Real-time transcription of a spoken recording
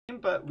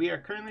but we are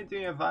currently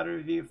doing a VOD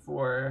review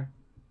for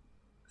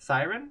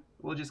Siren.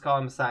 We'll just call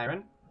him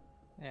Siren.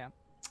 Yeah.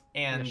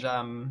 And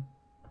Yeah,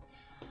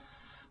 sure.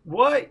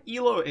 what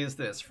elo is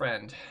this,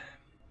 friend?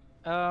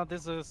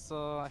 This is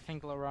I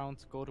think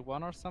around gold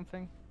 1 or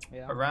something.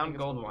 Yeah, I Around think it's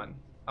gold gold 1.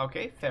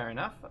 Okay, fair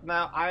enough.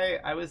 Now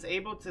I was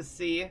able to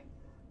see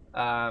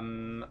a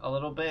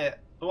little bit.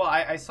 Well,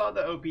 I saw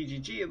the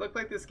OPGG. It looked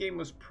like this game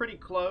was pretty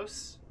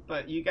close,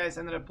 but you guys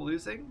ended up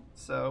losing.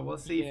 So we'll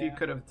see if you Yeah.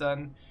 could have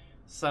done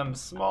some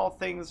small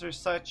things or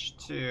such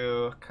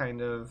to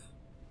kind of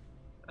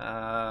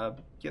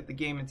get the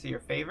game into your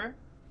favor.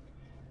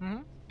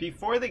 Mm-hmm.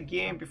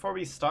 Before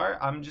we start,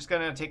 I'm just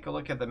gonna take a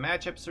look at the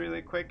matchups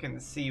really quick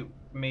and see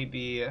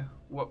maybe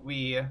what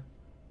we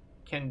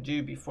can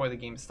do before the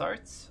game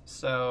starts.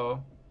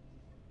 So,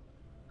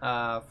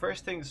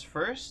 first things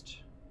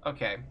first.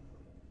 Okay.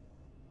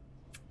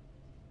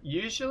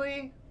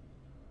 Usually,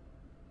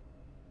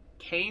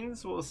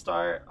 Canes will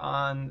start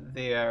on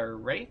their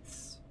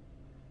rates.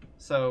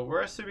 So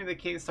we're assuming the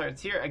Kane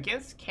starts here.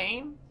 Against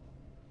Kane,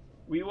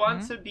 we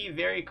want to be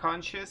very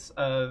conscious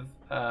of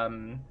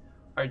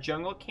our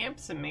jungle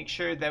camps and make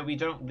sure that we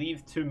don't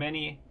leave too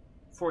many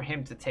for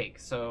him to take.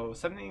 So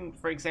something,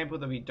 for example,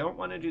 that we don't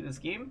want to do this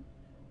game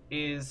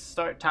is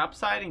start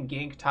topside and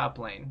gank top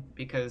lane,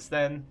 because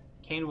then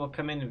Kane will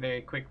come in and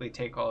very quickly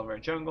take all of our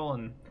jungle,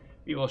 and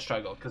we will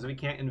struggle because we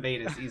can't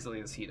invade as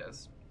easily as he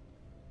does.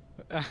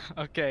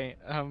 Okay.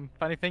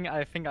 Funny thing,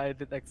 I think I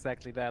did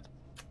exactly that.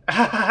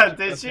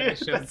 Did you? I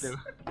shouldn't do.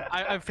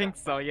 I think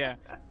so. Yeah.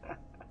 Oh,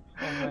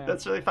 man.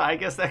 That's really fun. I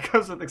guess that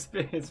comes with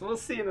experience. We'll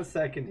see in a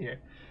second here.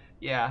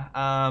 Yeah.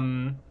 I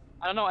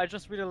don't know. I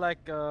just really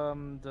like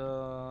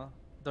the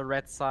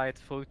red side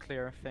full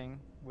clear thing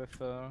with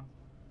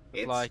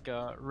like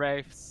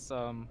Wraiths,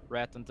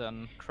 red, and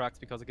then Crux,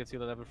 because it gives you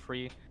the level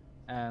 3.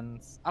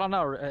 And I don't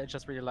know, I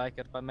just really like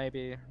it, but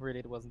maybe really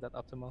it wasn't that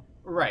optimal.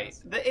 Right.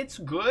 It's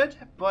good,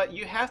 but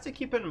you have to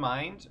keep in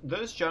mind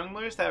those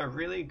junglers that are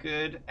really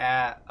good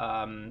at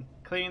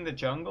clearing the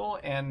jungle,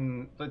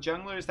 and the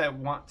junglers that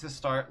want to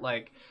start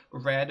like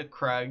red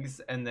Krugs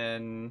and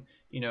then,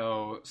 you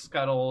know,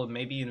 scuttle,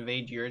 maybe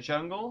invade your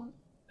jungle.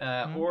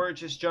 Or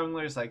just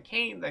junglers like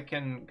Kane that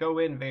can go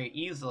in very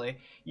easily.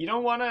 You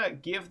don't want to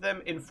give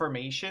them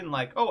information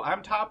like, "Oh,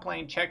 I'm top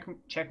lane.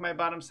 Check my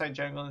bottom side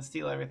jungle and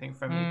steal everything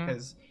from me,"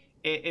 because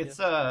it's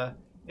a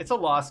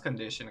lost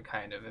condition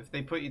kind of. If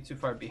they put you too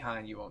far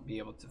behind, you won't be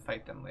able to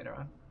fight them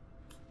later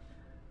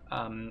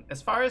on.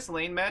 As far as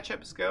lane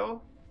matchups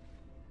go,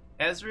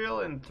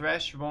 Ezreal and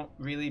Thresh won't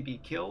really be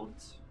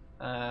killed.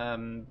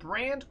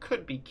 Brand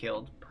could be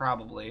killed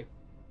probably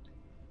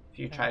if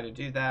you try to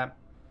do that.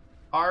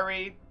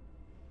 Ari.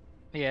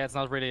 Yeah, it's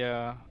not really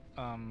a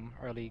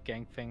early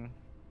gank thing.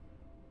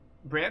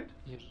 Brand?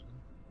 Usually.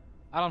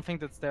 I don't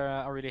think that's there.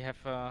 I really have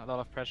a lot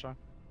of pressure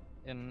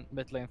in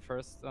mid lane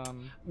first.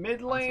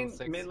 Mid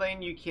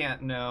lane you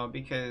can't know,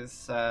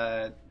 because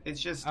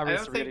it's just I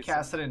don't think really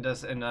Kassadin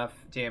does enough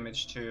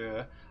damage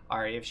to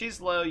Ari. If she's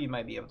low, you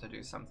might be able to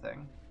do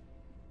something.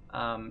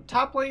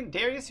 Top lane,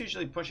 Darius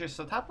usually pushes,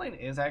 so top lane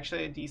is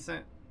actually a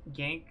decent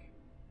gank.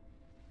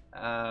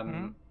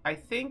 I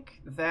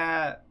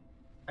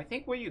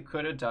think what you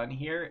could have done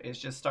here is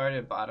just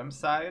started bottom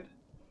side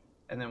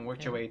and then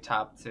worked your way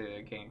top to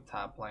gank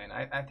top lane.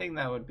 I think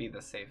that would be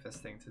the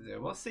safest thing to do.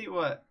 We'll see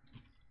what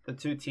the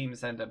two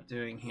teams end up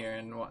doing here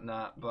and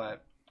whatnot,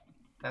 but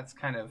that's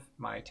kind of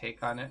my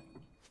take on it.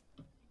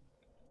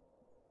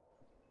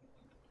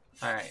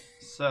 Alright,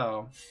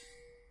 so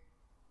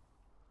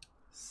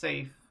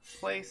safe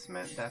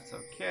placement, that's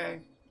okay.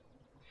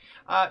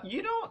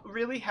 You don't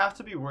really have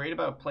to be worried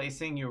about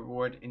placing your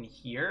ward in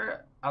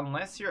here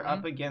unless you're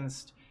up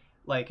against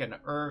like an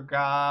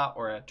Urga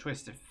or a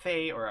Twisted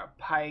Fate or a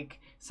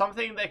Pike,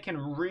 something that can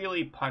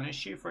really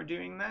punish you for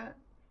doing that.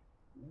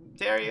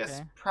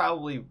 Darius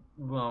probably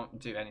won't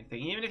do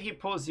anything. Even if he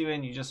pulls you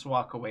in, you just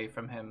walk away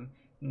from him.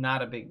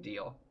 Not a big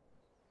deal.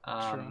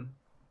 True.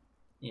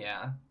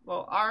 Yeah.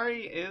 Well,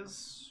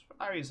 Ari's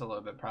a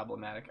little bit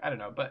problematic. I don't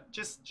know, but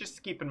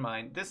just keep in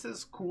mind, this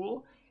is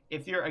cool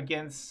if you're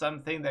against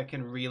something that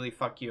can really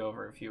fuck you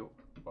over if you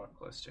walk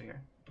close to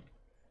here.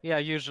 Yeah, I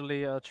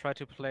usually try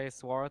to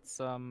place wards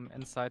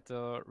inside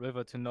the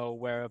river to know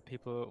where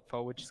people,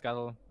 for which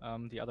scuttle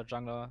the other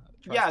jungler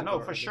tries to go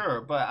for early.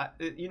 sure. But,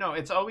 you know,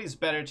 it's always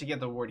better to get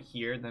the ward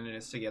here than it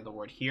is to get the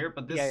ward here.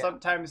 But this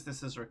sometimes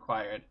this is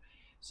required.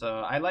 So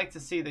I like to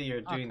see that you're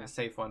doing the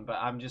safe one. But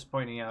I'm just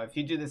pointing out, if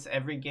you do this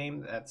every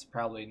game, that's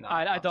probably not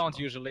I don't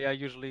usually. I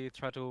usually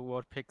try to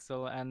ward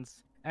pixel,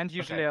 and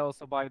usually I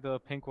also buy the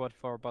pink ward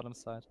for bottom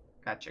side.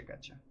 Gotcha.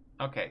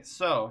 Okay,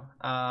 so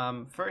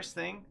first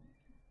thing,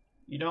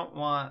 you don't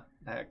want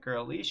that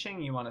girl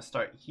leashing. You want to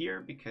start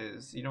here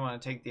because you don't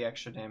want to take the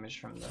extra damage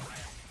from the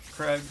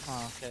Krugs.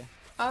 Oh, okay.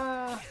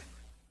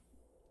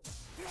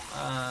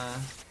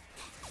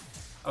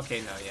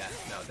 Okay,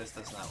 no, this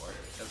does not work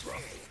as well.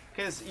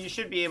 Because you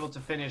should be able to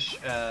finish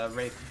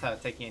Wraith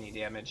without taking any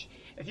damage.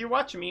 If you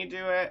watch me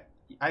do it,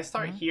 I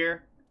start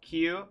here,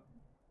 Q,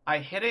 I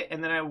hit it,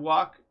 and then I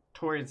walk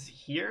towards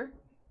here,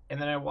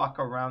 and then I walk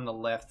around the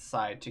left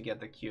side to get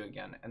the Q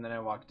again, and then I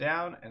walk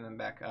down and then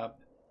back up,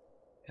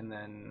 and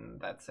then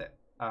that's it.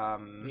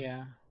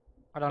 Yeah,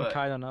 I don't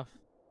kite enough.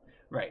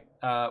 Right.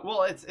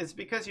 Well, it's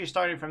because you're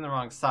starting from the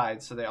wrong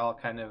side, so they all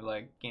kind of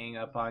like gang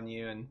up on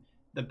you, and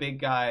the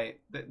big guy,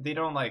 they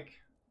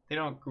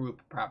don't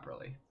group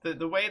properly.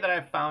 The way that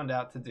I found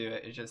out to do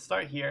it is just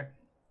start here,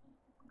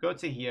 go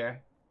to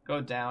here,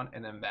 go down,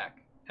 and then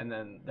back, and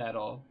then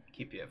that'll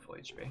keep you at full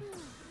HP.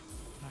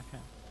 Okay.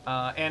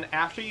 And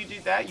after you do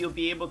that, you'll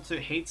be able to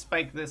hate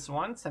spike this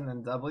once and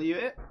then W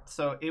it,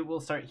 so it will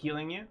start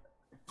healing you.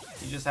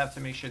 You just have to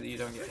make sure that you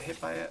don't get hit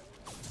by it.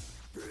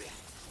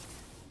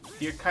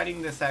 You're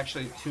cutting this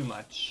actually too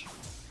much.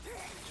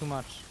 Too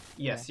much?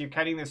 Yes, okay. You're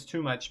cutting this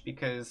too much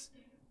because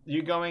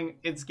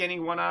it's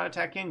getting 1 auto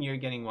attack in, you're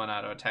getting 1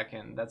 auto attack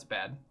in. That's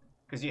bad.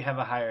 Because you have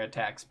a higher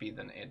attack speed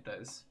than it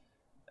does.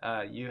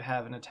 You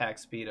have an attack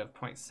speed of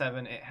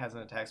 0.7, it has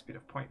an attack speed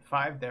of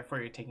 0.5, therefore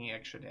you're taking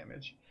extra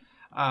damage.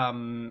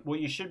 What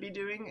you should be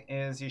doing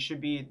is you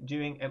should be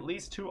doing at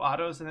least 2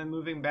 autos and then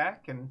moving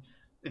back, and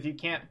if you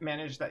can't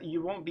manage that,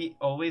 you won't be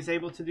always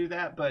able to do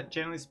that, but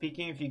generally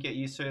speaking, if you get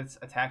used to its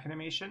attack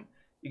animation,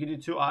 you can do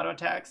 2 auto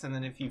attacks, and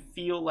then if you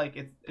feel like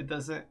it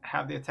doesn't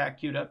have the attack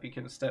queued up, you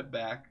can step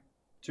back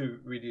to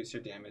reduce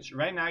your damage.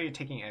 Right now, you're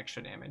taking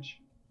extra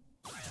damage.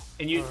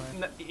 And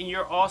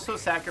you're also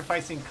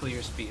sacrificing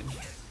clear speed.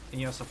 And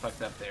you also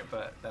fucked up there,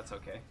 but that's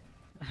okay.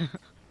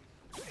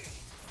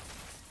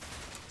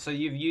 So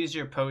you've used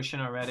your potion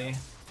already?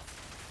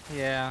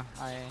 Yeah,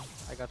 I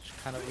got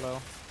kind of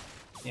low.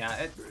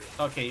 Yeah,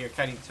 okay, you're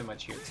cutting too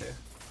much here too.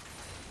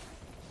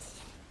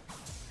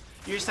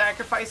 You're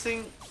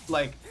sacrificing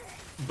like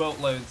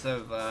boatloads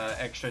of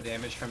extra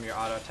damage from your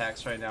auto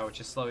attacks right now, which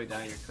is slowing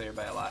down your clear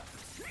by a lot.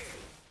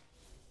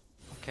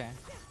 Okay.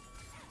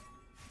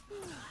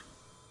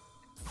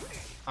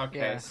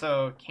 Okay, yeah.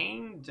 So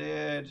Kane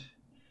did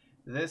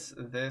this,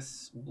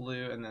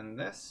 blue, and then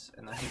this,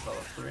 and then he's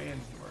level 3,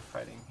 and we're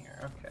fighting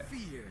here. Okay.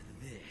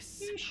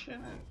 He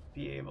shouldn't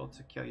be able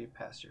to kill you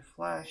past your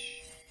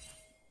flash.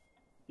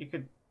 You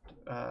could,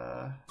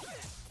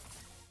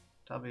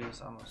 W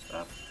is almost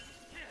up.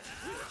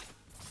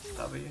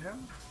 W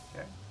him.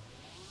 Okay.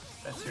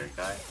 That's your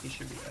guy. He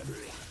should be dead.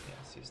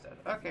 Yes, he's dead.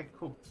 Okay,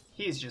 cool.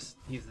 He's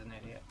an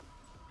idiot.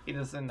 He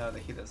doesn't know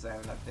that he doesn't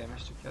have enough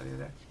damage to kill you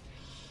there.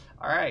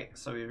 Alright,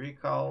 so we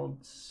recalled...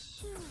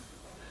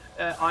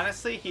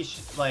 honestly,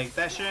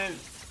 that shouldn't...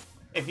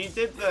 If you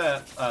did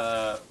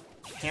the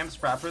camps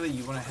properly,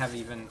 you wouldn't have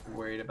even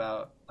worried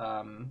about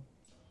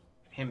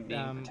him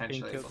being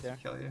potentially able to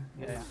kill you.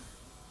 Yeah.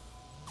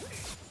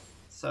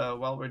 So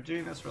while we're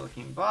doing this, we're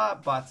looking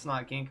bot. Bot's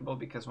not gankable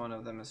because one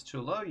of them is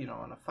too low. You don't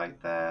want to fight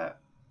that.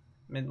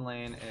 Mid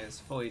lane is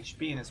full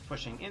HP and is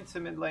pushing into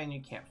mid lane. You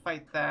can't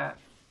fight that.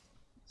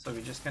 So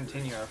we just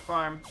continue our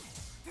farm.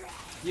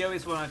 You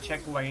always want to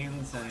check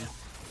lanes and...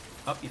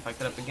 Oh, you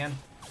fucked it up again.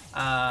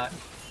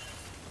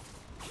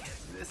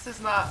 This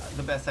is not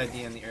the best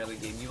idea in the early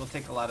game. You will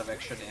take a lot of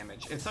extra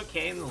damage. It's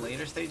okay in the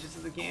later stages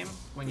of the game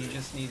when you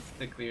just need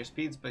the clear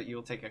speeds, but you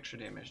will take extra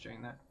damage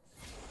during that.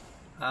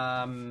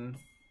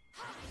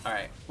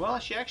 Alright. Well,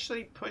 she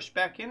actually pushed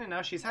back in and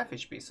now she's half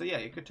HP. So yeah,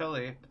 you could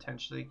totally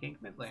potentially gank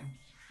mid lane.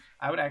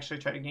 I would actually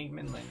try to gank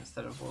mid lane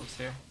instead of wolves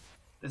here.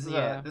 This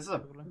is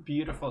a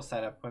beautiful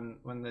setup when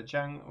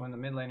the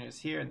mid laner is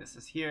here and this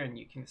is here and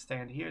you can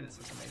stand here. This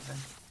is amazing.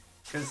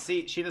 Because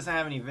see, she doesn't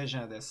have any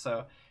vision of this,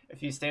 so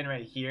if you stand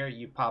right here,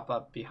 you pop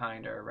up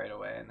behind her right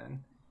away, and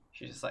then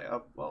she's just like,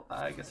 oh, well,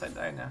 I guess I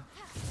die now.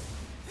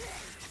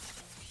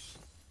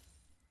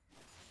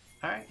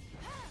 Alright.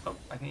 Oh,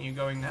 I think you're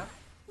going now.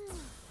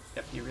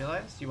 Yep, you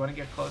realized? You want to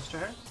get close to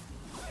her?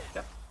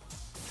 Yep.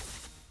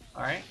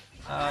 Alright.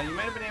 You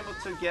might have been able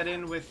to get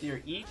in with your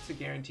E to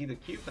guarantee the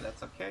Q, but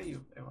that's okay.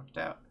 It worked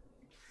out.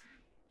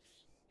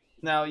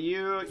 Now,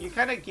 you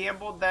kind of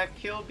gambled that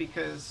kill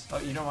because... Oh,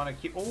 you don't want to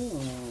keep...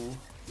 Oh,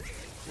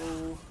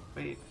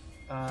 wait.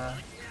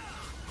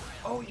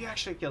 Oh, you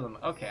actually killed him.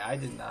 Okay, I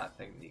did not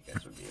think that you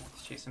guys would be able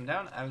to chase him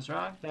down. I was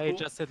wrong. Yeah, he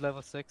just hit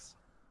level 6.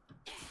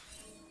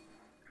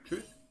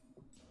 Truth?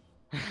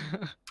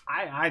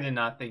 I did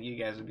not think you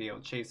guys would be able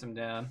to chase him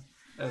down.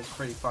 That was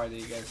pretty far that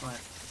you guys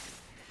went.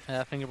 Yeah,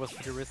 I think it was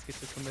pretty risky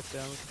to commit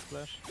down with the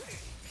flash.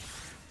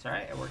 It's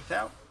alright, it worked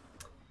out.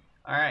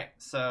 Alright,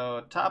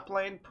 so top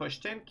lane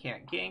pushed in,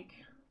 can't gank.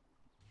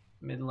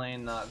 Mid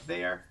lane not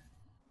there.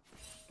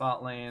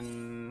 Bot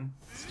lane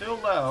still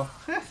low.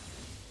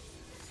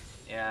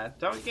 Yeah,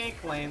 don't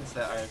gank lanes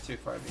that are too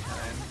far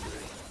behind.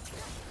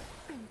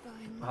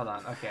 Hold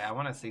on, okay, I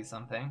want to see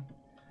something.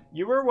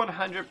 You were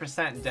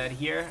 100% dead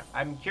here.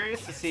 I'm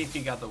curious to see if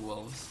you got the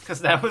wolves, because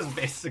that was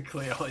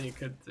basically all you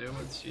could do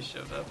once she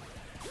showed up.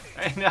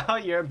 Right now,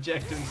 your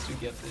objective is to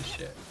get this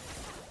shit.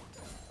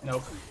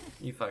 Nope,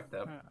 you fucked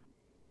up.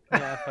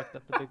 Yeah, I fucked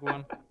up the big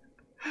one.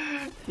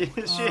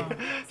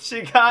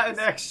 She got an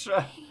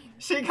extra.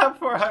 She got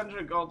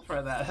 400 gold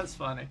for that. That's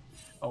funny.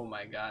 Oh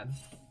my god.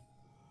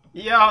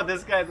 Yo,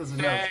 this guy doesn't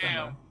know what's going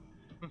on.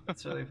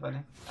 That's really funny.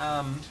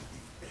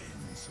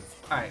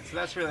 Alright, so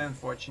that's really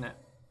unfortunate.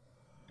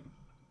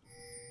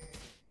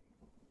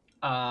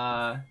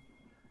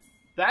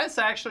 That's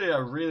actually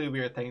a really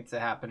weird thing to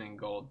happen in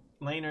gold.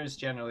 Laners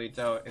generally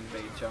don't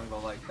invade jungle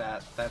like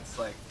that. That's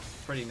like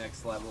pretty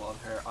next level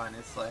of her,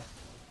 honestly.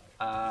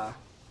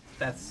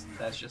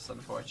 That's just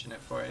unfortunate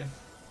for you.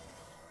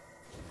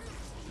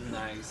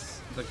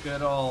 Nice. The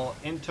good old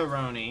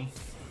Interoni.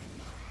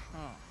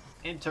 Oh.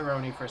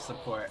 Interoni for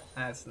support.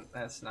 That's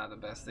not the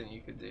best thing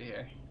you could do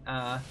here.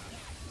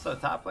 So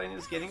top lane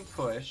is getting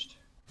pushed.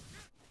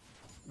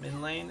 Mid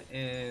lane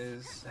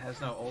has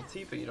no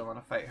ulti, but you don't want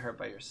to fight her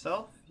by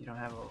yourself. You don't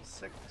have a level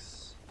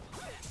 6.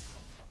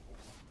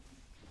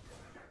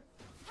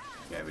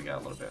 Okay, we got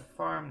a little bit of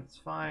farm. That's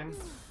fine.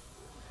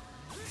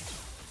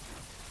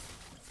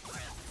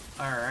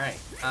 Alright.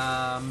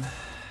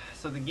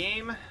 So the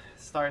game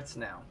starts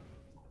now.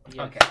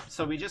 Yes. Okay,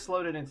 so we just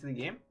loaded into the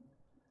game.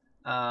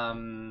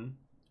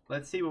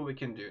 Let's see what we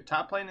can do.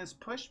 Top lane is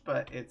pushed,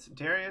 but it's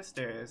Darius.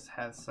 Darius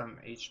has some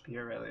HP.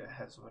 Aurelia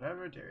has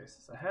whatever. Darius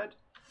is ahead.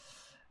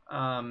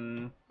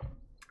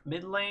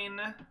 Mid lane,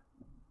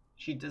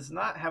 she does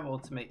not have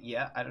ultimate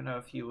yet. I don't know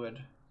if you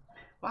would...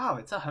 Wow,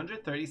 it's a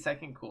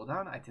 130-second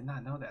cooldown? I did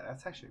not know that.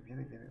 That's actually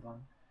really, really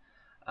long.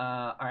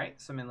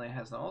 Alright, so mid lane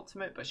has no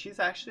ultimate, but she's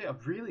actually a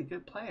really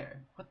good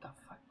player. What the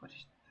fuck?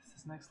 This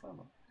is next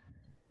level.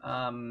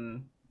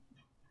 Alright,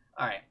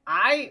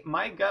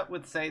 my gut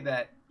would say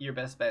that your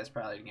best bet is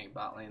probably to gank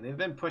bot lane. They've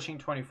been pushing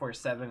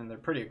 24/7 and they're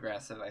pretty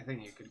aggressive. I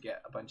think you could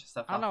get a bunch of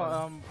stuff off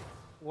of them.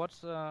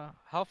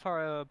 How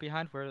far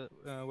behind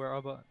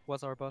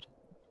was our bot?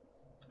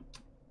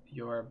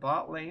 Your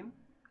bot lane?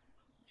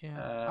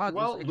 Yeah.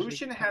 Well,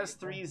 Lucian has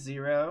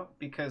 3-0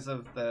 because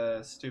of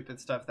the stupid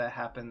stuff that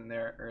happened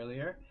there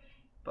earlier.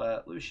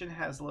 But Lucian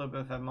has a little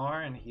bit of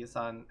MR and he's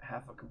on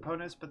half of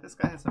components, but this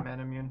guy has a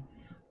man immune.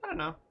 I don't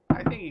know.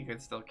 I think you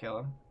could still kill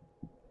him.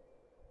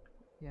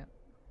 Yeah.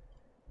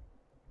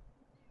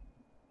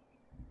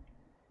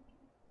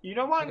 You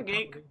don't want to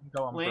gank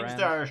lanes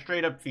that are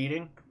straight up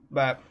feeding,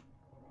 but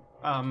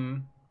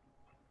ganking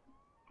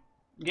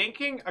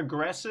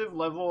aggressive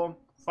level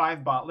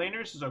 5 bot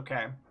laners is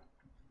okay.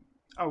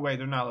 Oh wait,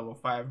 they're not level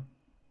 5.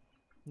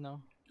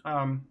 No.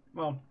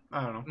 Well,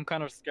 I don't know. I'm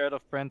kind of scared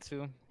of Brand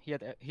too. He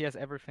has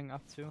everything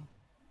up to.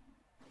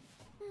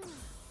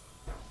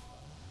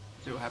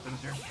 See what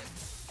happens here.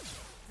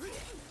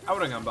 I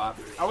would have gone bot.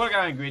 I would have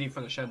gotten greedy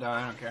for the shutdown.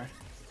 I don't care.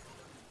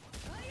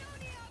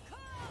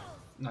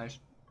 Nice.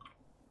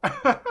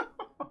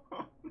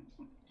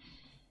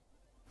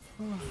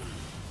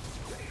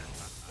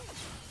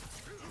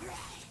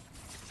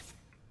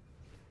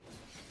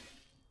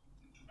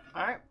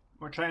 Alright,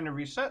 we're trying to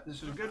reset.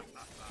 This is good.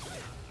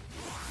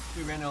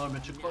 We ran a little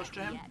bit too close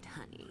to him.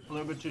 A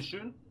little bit too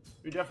soon.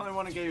 You definitely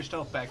want to get your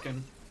stealth back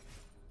in.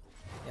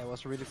 Yeah, I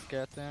was really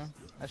scared there.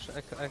 I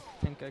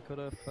think I could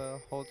have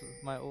held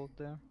my ult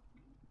there.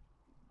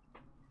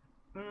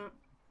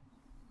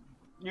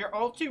 Your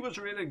ulti was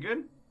really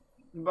good,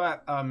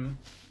 but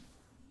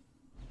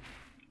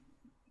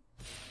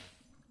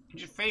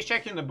just face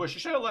checking the bush. You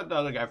should have let the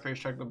other guy face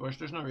check the bush.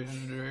 There's no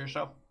reason to do it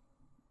yourself.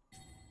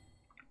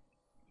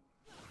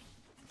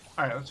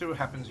 Alright, let's see what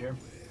happens here.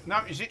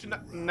 Now, you see,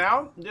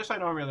 now, this I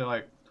don't really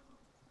like.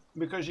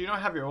 Because you don't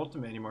have your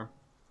ultimate anymore.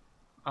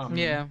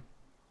 Yeah.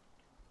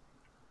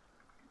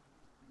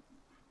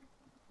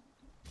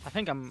 I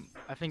think I'm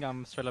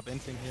straight up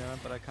inting here,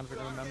 but I can't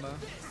really remember.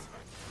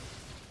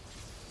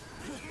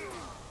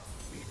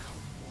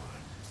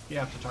 You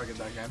have to target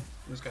that guy.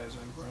 This guy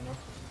isn't important enough.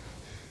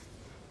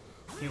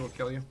 He will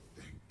kill you.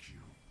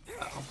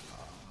 Uh-oh.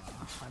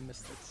 I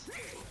missed it.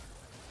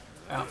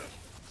 Yeah.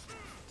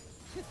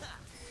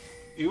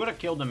 You would have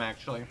killed him,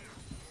 actually.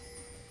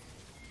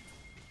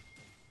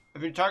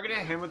 If you targeted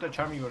him with the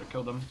charm, you would have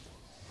killed him.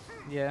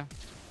 Yeah.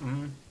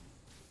 Mm-hmm.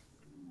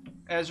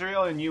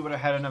 Ezreal and you would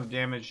have had enough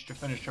damage to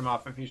finish him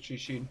off if he's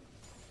GC'd.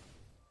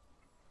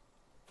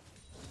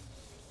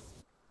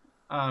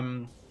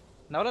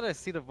 Now that I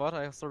see the VOD,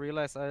 I also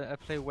realize I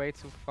play way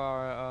too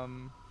far.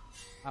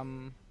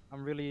 I'm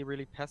really,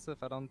 really passive.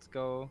 I don't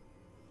go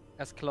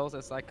as close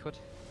as I could,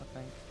 I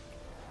think.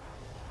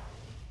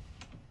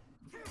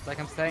 Like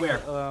I'm staying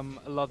a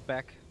lot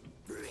back.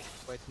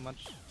 Way too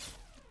much.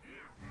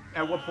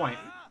 At what point?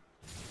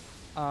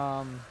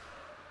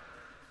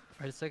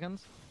 30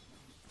 seconds.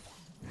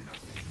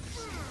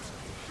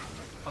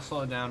 I'll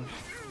slow it down.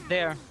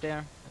 There.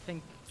 I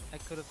think I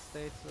could have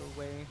stayed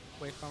way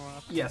far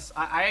up. Yes,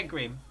 I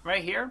agree.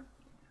 Right here,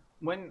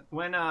 when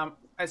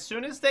as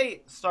soon as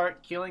they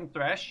start killing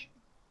Thresh,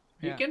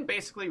 you can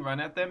basically run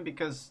at them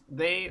because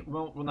they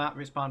will not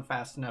respond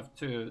fast enough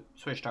to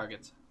switch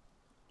targets.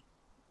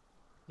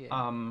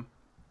 Yeah.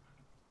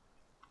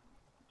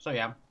 So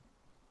yeah.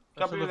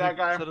 W that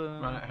guy,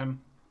 run at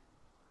him.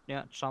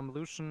 Yeah, charm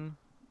Lucian,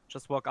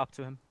 just walk up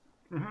to him.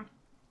 Mm-hmm.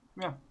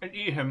 Yeah, and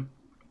eat him.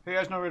 He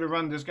has nowhere to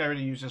run, this guy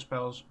already used his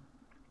spells.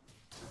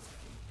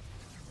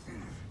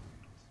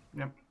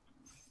 Yep.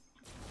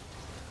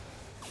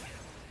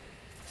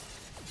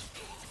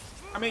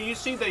 I mean, you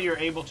see that you're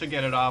able to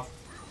get it off.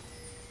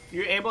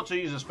 You're able to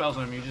use the spells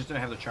on him, you just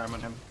didn't have the charm on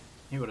him.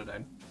 He would have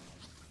died.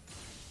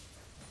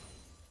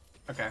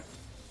 Okay.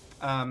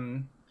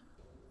 Ow.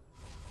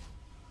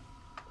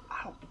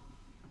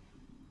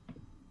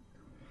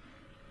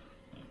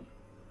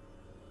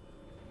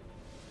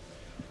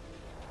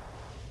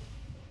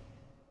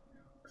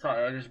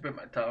 Sorry, I just bit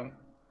my tongue.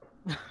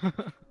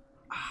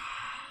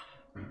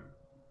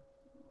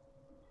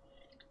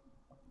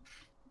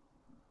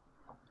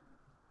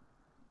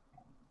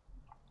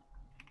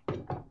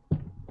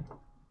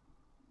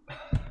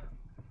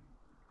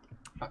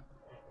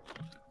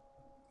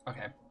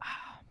 Okay.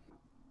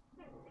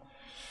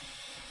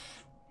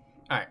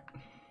 Alright.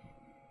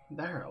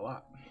 That hurt a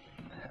lot.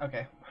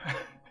 Okay.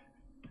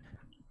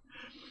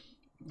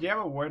 Do you have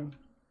a word?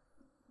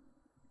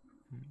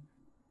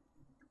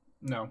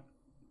 No.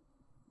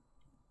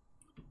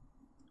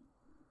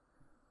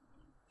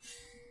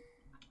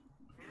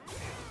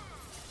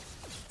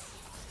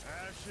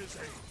 Ashes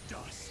and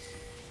dust.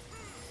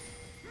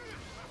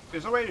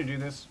 There's a way to do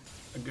this.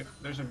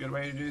 There's a good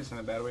way to do this and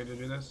a bad way to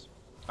do this.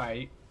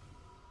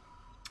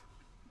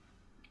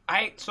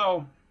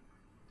 So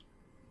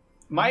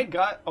my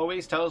gut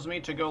always tells me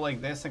to go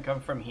like this and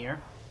come from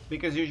here,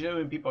 because usually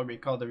when people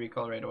recall, they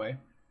recall right away.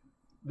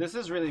 This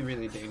is really,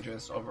 really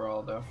dangerous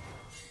overall, though.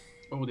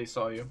 Oh, they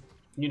saw you.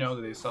 You know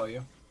that they saw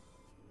you.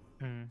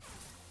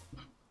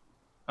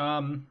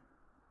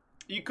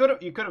 You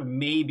could have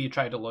maybe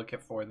tried to look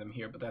at for them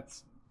here, but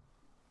that's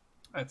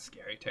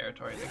scary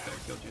territory. They could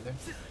have killed you there.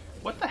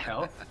 What the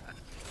hell?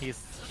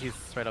 He's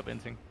straight up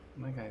inting.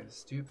 My guy is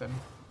stupid.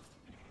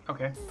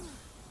 Okay.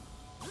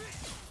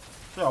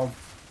 So,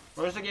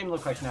 what does the game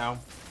look like now?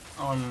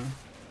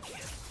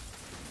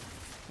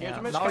 Yeah,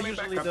 now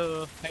usually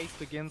the phase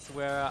begins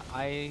where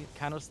I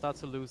kind of start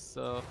to lose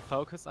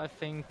focus, I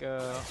think,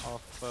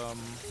 of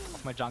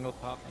my jungle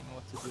pathing,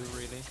 what to do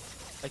really.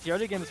 Like the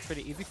early game is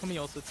pretty easy for me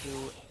also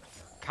to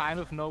kind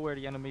of know where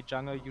the enemy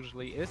jungle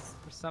usually is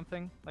or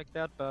something like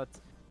that, but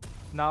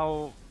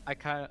now I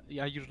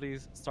usually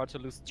start to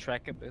lose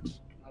track a bit.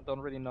 I don't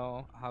really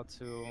know what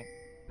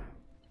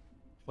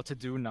to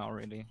do now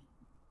really.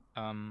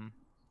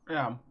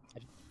 Yeah.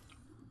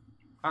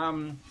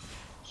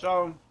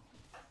 So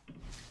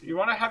you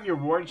want to have your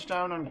wards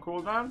down on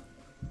cooldown.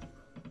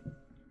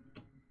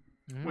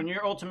 When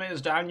your ultimate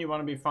is down, you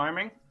want to be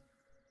farming.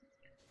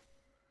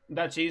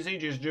 That's easy.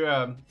 Just do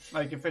a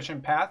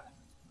efficient path.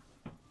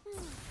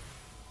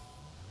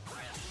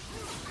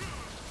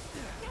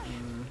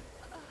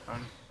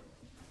 Fun.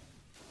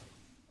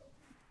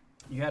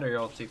 You had your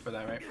ulti for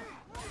that, right?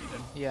 You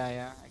did.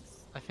 Yeah.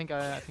 I think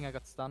I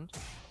got stunned.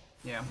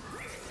 Yeah.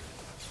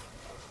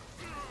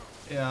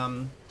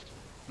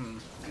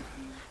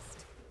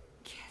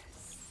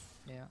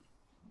 Yeah.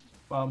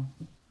 Well,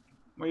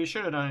 what you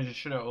should have done is you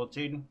should have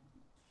ultied,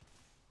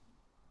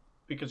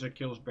 because it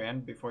kills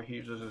Brand before he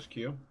uses his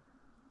Q.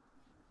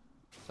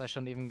 So I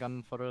shouldn't even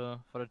gone for the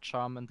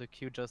charm and the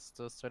Q,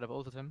 just straight up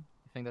ulted him.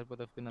 You think that would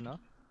have been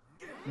enough?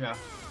 Yeah.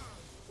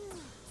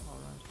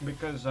 Alright.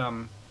 Because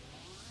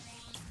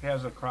he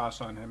has a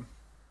cross on him.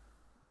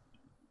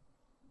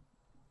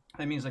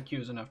 That means the Q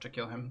is enough to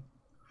kill him.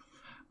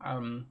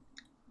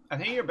 I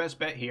think your best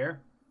bet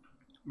here,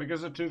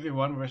 because of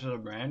 2v1 versus a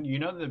Brand, you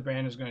know that the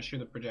Brand is going to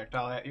shoot a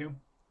projectile at you.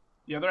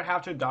 You either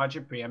have to dodge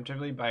it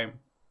preemptively by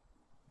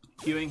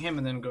Qing him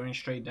and then going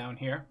straight down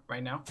here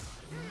right now,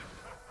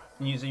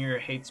 and using your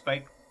hate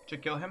spike to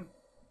kill him,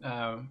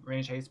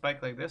 range hate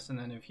spike like this, and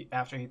then if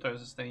after he throws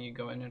this thing, you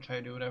go in and try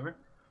to do whatever,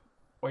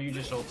 or you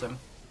just ult him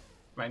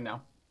right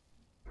now.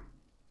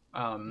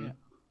 And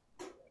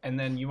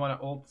then you want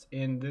to ult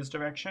in this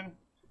direction,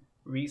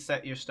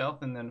 reset your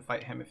stealth, and then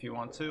fight him if you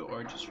want to,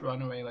 or just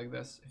run away like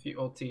this. If you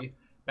ulti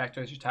back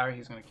towards your tower,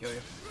 he's gonna kill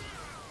you.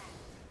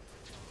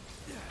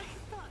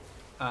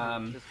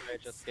 This guy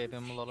just gave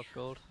him a lot of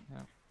gold.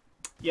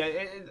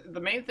 Yeah. The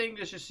main thing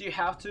is just you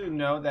have to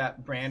know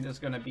that Brand is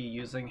gonna be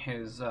using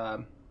his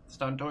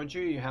stun towards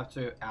you. You have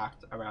to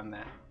act around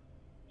that.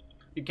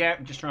 You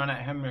can't just run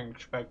at him and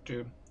expect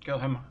to kill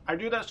him. I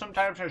do that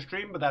sometimes in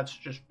stream, but that's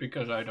just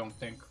because I don't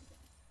think.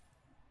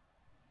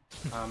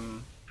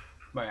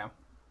 But yeah.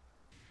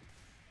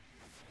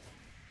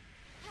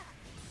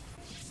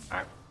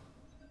 Alright.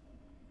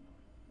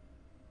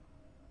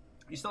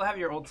 You still have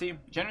your ulti.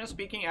 Generally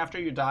speaking, after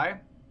you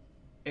die,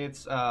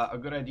 it's a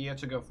good idea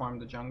to go farm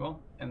the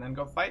jungle and then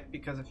go fight,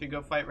 because if you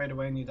go fight right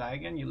away and you die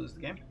again, you lose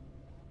the game.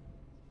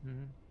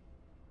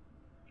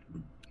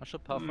 I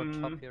should puff for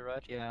top here,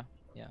 right? Yeah.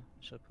 I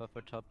should puff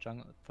for top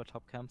jungle, for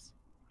top camps.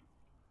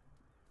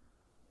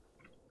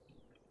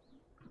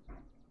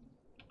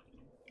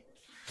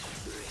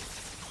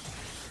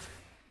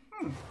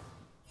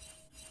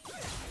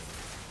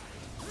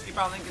 He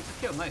probably gets a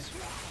kill. Nice.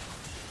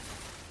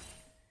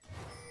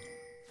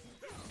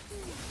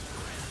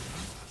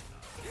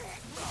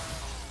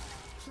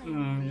 You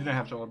didn't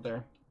have to ult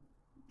there.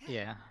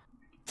 Yeah.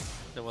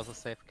 There was a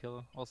safe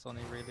kill, also on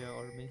Aurelia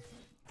or me.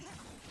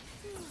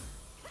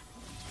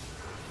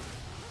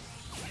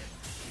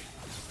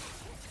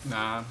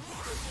 Nah.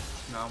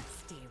 No.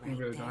 You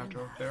really don't have to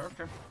ult there.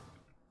 Okay.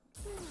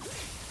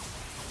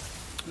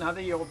 Now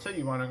that you ulted,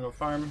 you want to go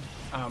farm.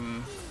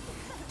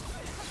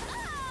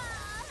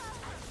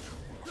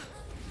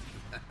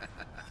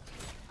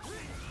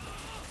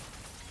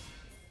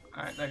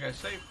 that guy's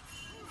safe.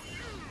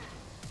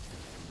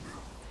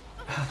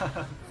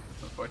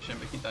 It's unfortunate,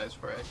 but he dies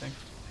for it, I think.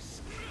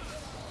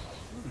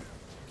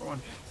 For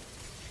one.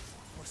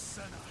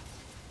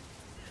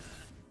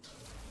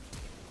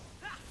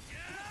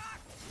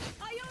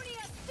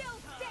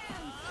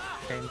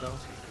 Came though.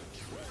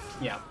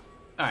 Yeah.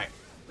 Alright.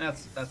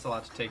 That's a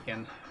lot to take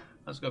in.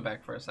 Let's go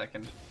back for a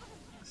second.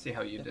 See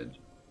how you did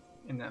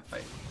in that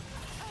fight.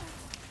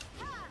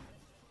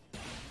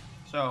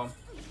 So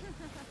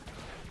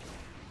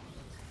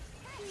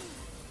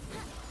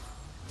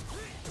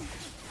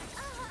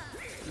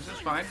this is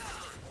fine.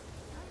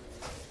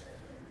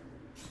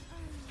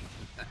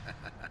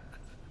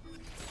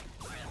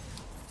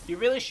 You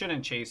really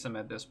shouldn't chase him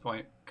at this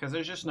point, because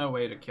there's just no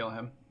way to kill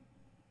him.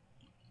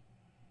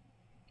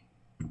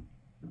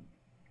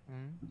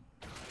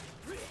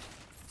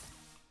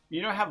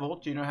 You don't have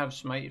ult, you don't have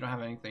smite, you don't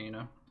have anything, you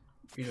know?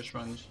 He just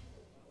runs.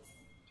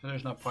 So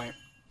there's no point.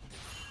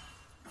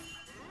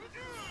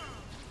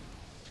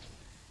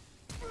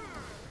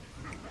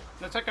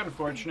 That's like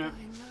unfortunate.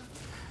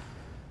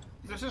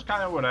 This is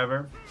kind of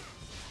whatever.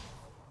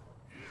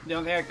 The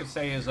only thing I could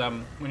say is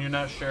when you're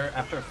not sure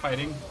after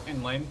fighting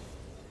in lane,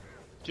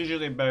 it's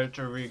usually better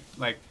to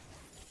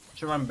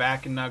to run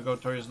back and not go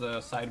towards the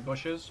side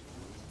bushes.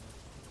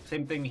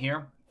 Same thing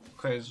here,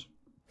 because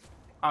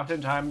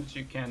oftentimes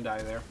you can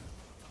die there.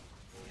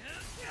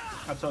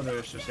 That's all there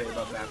is to say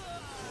about that.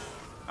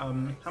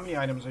 How many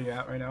items are you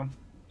at right now?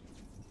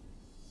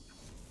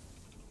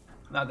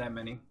 Not that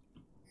many.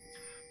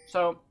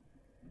 So,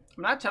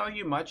 I'm not telling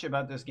you much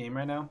about this game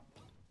right now.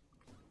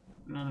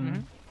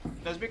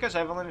 That's because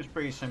Evelynn is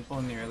pretty simple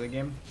in the early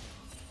game.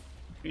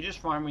 You just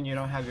farm when you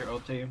don't have your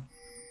ulti.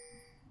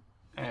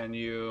 And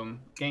you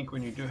gank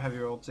when you do have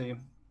your ulti.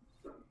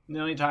 The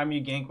only time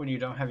you gank when you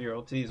don't have your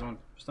ulti is when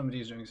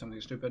somebody's doing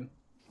something stupid.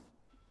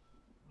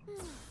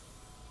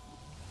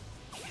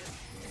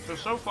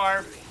 So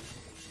far,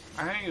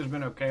 I think it's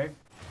been okay.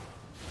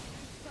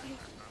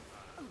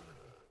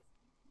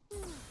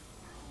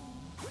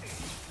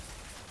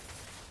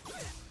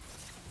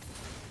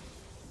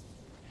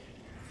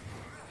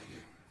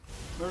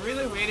 We're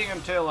really waiting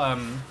until,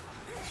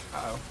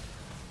 uh-oh.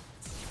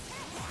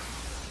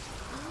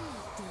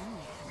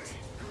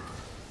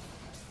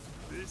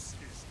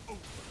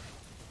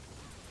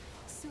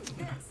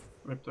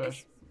 Rip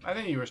Thresh. I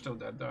think you were still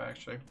dead though,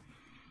 actually.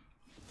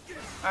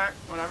 Alright,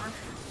 whatever.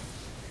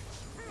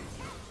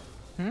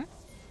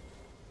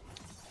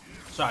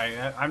 Sorry,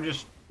 I'm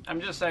just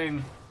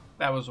saying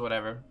that was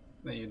whatever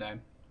that you died.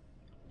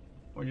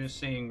 We're just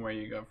seeing where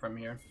you go from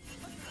here.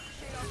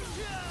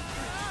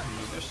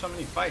 There's so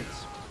many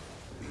fights.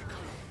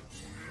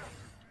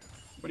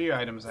 What are your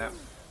items at?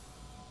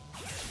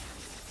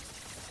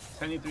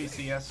 73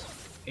 CS,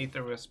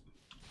 Aether Wisp.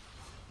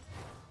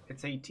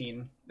 It's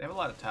 18. They have a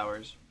lot of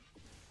towers.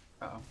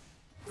 Uh oh.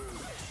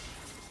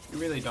 You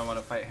really don't want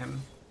to fight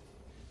him.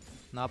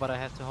 No, but I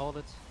have to hold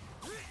it.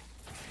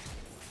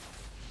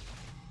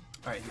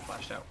 Alright, he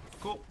flashed out.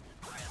 Cool.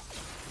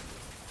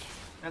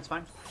 That's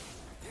fine.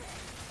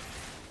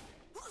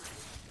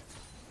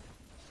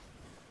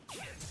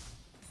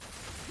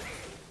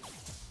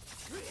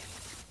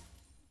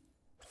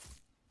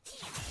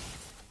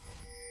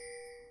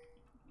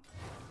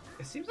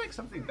 It seems like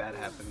something bad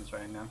happens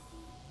right now.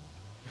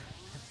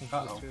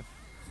 Uh-oh.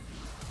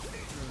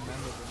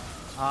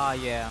 Ah,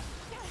 yeah.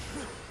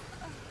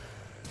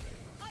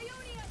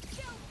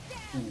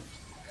 Ooh,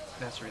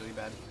 that's really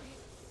bad.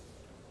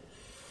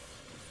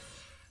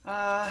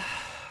 I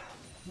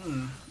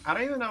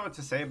don't even know what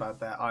to say about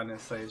that,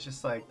 honestly. It's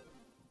just like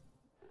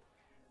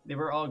they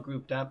were all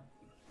grouped up.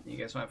 You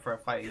guys went for a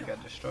fight, you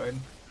got destroyed.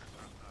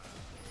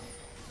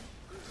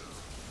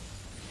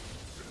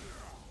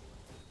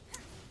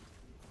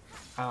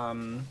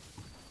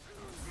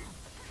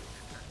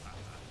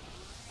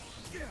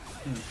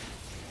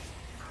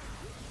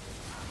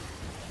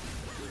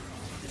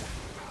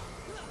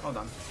 Hold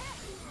on.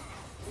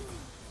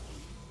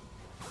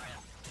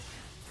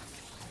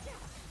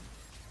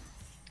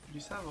 Do you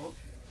still have ult?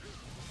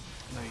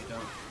 No, you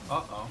don't.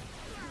 Uh-oh.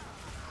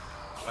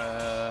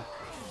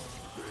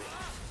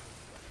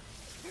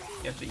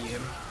 You have to E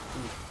him.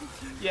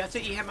 Ooh. You have to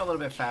E him a little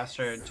bit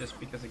faster just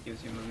because it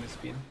gives you movement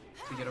speed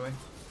to get away.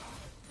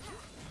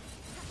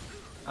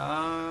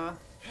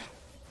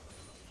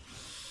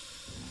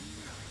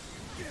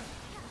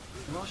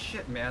 Oh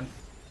shit, man.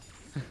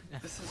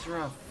 This is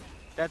rough.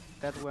 That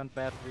went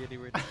bad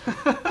really.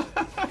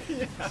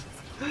 Yeah.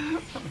 I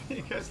mean,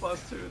 you guys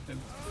lost 2 of them.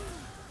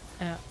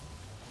 Yeah.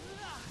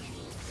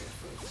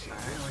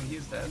 Alright, well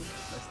he's dead.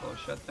 Nice little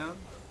shutdown.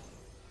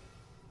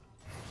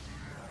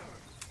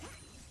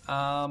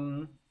 I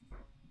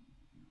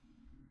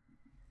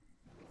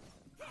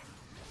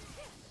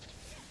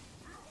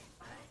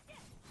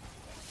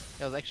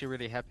was actually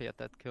really happy at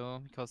that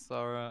kill because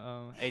our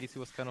ADC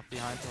was kind of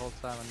behind the whole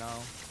time and now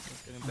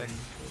it's getting back into it.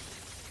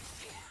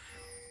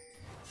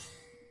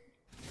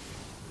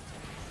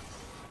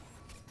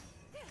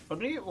 Let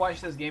me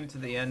watch this game to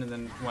the end and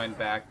then wind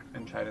back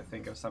and try to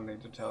think of something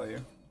to tell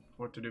you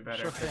what to do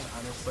better. Sure thing.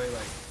 Honestly,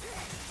 like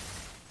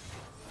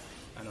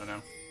I don't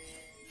know.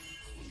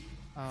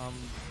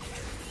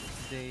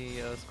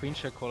 The screen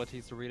share quality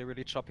is really,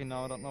 really choppy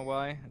now. I don't know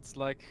why. It's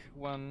like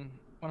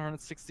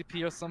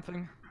 160p or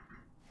something.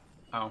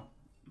 Oh.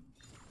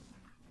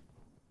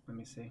 Let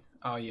me see.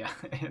 Oh yeah,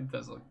 it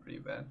does look pretty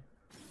bad.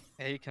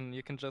 Yeah, you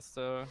can just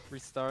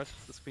restart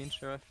the screen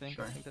share. I think.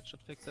 Sure. I think that should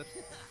fix it.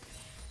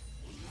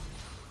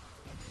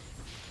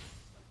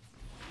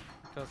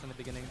 Because in the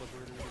beginning it was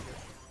really, really good.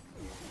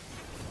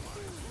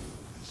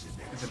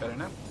 Is it better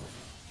now?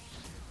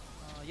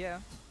 Yeah,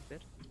 a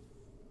bit.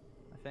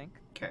 I think.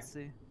 Okay. Let's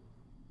see.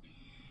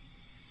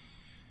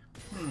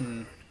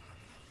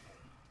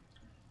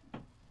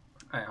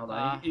 Alright, hold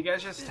on. You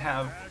guys just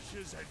have...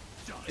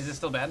 Is it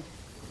still bad?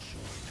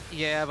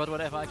 Yeah, but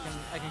whatever. I can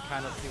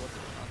kind of see what's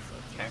going on. So.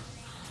 Okay.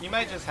 You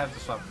might just have to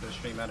swap to the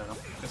stream. I don't know.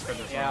 Just for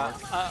this yeah,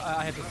 one.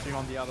 I had to stream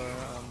on the other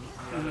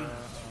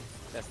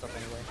desktop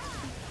anyway.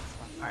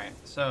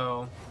 Alright,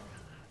 so...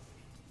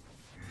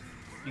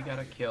 You got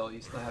a kill. You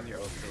still have your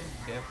ulti.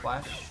 Do you have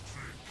flash?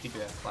 You do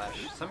have flash.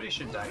 Somebody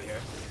should die here.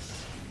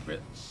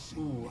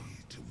 Ooh.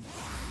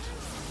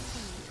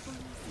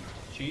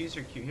 Should you use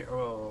your Q here?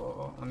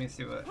 Oh, let me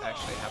see what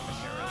actually happened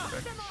here real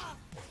quick.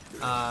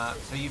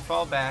 So you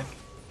fall back.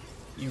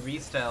 You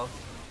re-stealth.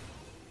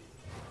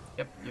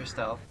 Yep, you're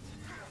stealth.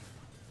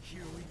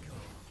 Here we go.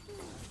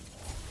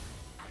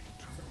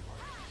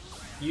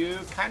 You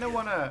kind of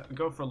want to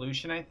go for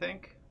Lucian, I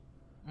think.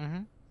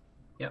 Mm-hmm.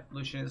 Yep,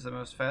 Lucian is the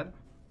most fed.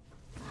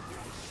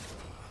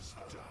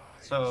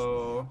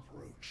 So...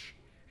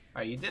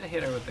 Alright, you did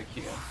hit her with the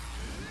Q.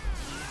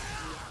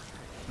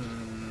 A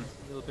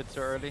little bit too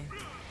early.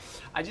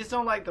 I just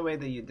don't like the way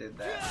that you did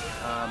that.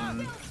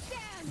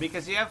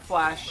 Because you have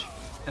flash,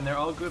 and they're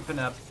all grouping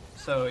up,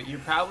 so you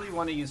probably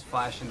want to use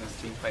flash in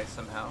this team fight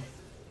somehow.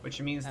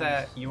 Which means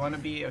that you want to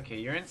be... Okay,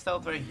 you're in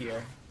stealth right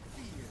here.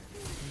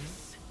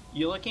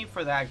 You're looking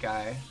for that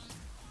guy.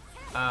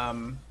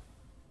 I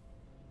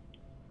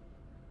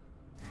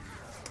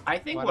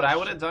think what I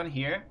would have done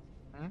here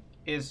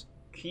is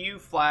Q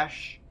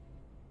flash,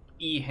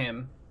 E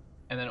him,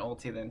 and then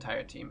ulti the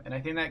entire team. And I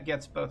think that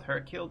gets both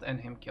her killed and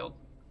him killed.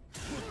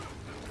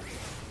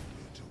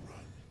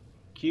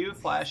 Q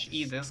flash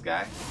E this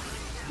guy,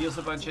 deals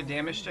a bunch of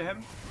damage to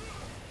him,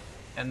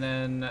 and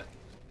then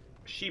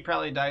she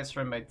probably dies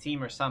from my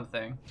team or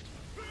something.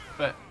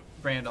 But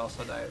Brand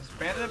also dies.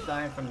 Brand ended up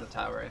dying from the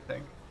tower, I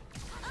think.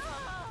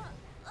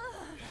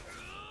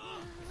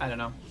 I don't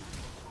know.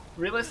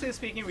 Realistically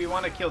speaking, we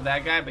want to kill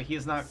that guy, but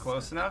he's not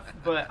close enough.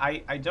 But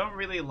I don't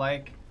really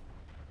like...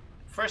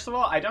 First of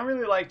all, I don't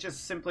really like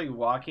just simply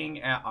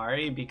walking at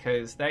Ahri,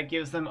 because that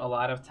gives them a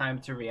lot of time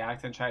to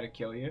react and try to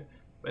kill you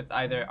with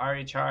either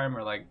Ahri Charm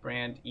or like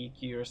Brand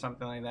EQ or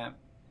something like that.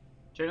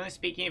 Generally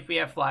speaking, if we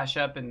have flash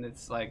up and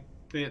it's like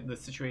the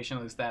situation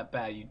looks that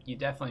bad, you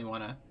definitely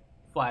want to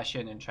flash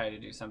in and try to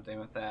do something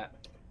with that.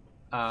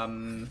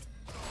 And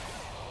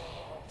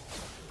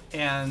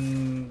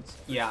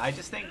yeah, I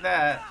just think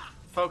that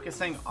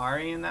focusing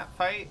Ahri in that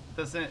fight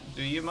doesn't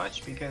do you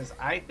much, because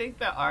I think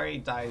that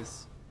Ahri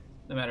dies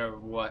no matter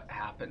what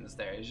happens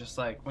there. It's just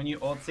like when you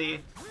ulti,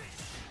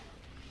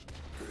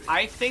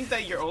 I think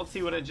that your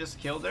ulti would have just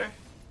killed her,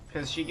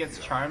 because she gets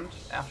charmed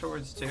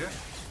afterwards too.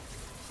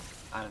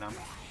 I don't know.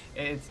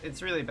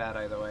 It's really bad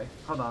either way.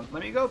 Hold on,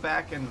 let me go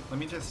back and let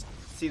me just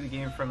see the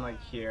game from like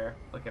here.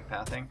 Look at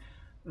pathing.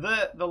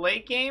 The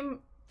late game,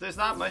 there's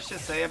not much to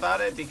say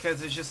about it,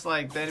 because it's just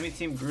like the enemy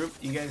team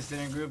grouped, you guys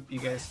didn't group, you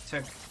guys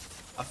took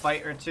a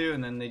fight or two,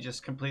 and then they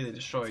just completely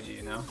destroyed you,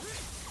 you know?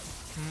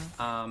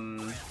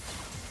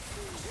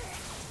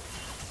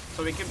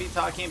 So we could be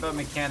talking about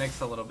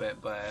mechanics a little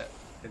bit, but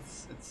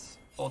it's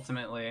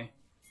ultimately,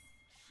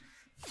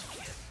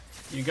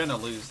 you're gonna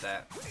lose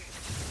that.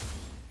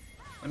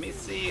 Let me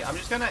see, I'm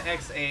just gonna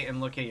X8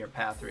 and look at your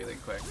path really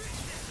quick.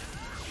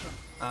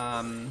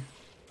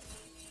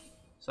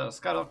 So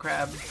Scuttle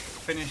Crab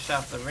finished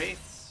off the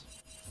Wraiths.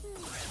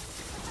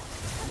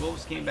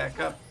 Wolves came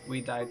back up,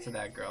 we died to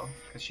that girl,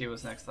 because she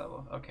was next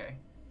level. Okay.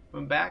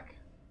 Went back,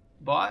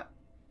 bought.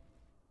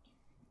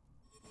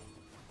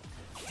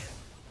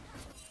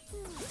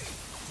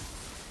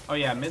 Oh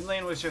yeah, mid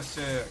lane was just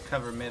to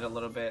cover mid a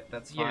little bit,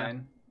 that's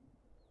fine.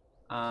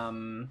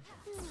 And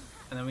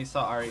then we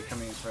saw Ahri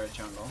coming into our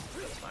jungle,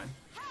 that's fine.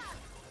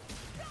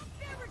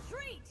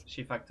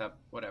 She fucked up,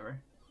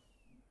 whatever.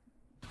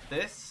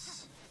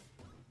 This...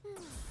 Do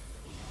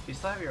you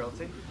still have your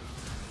ulti?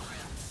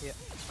 Yeah.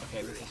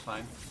 Okay, this is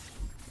fine.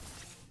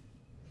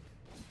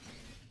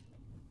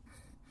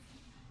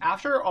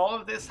 After all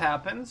of this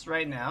happens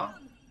right now...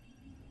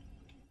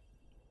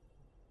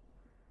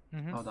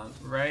 Hold on,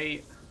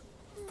 right...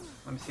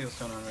 Let me see what's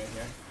going on right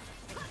here.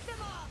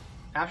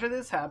 After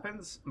this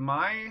happens,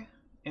 my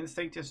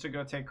instinct is to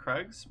go take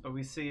Krugs, but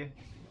we see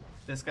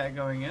this guy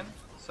going in,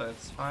 so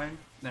it's fine.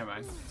 Never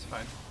mind, it's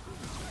fine.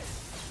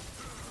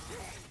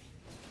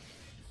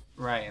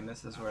 Right, and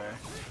this is where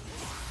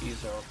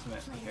use our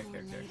ultimate.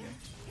 Okay.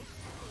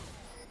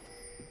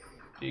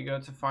 Do you go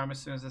to farm as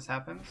soon as this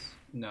happens?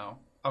 No.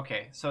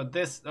 Okay, so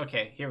this...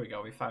 Okay, here we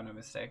go. We found a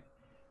mistake.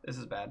 This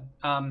is bad.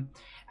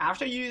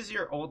 After you use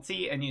your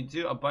ulti and you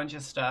do a bunch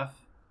of stuff,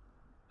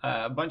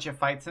 a bunch of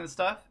fights and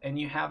stuff, and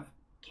you have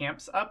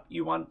camps up,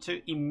 you want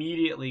to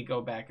immediately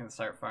go back and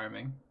start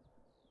farming.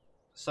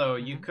 So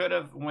you could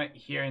have went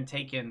here and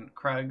taken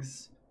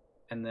Krugs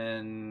and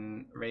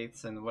then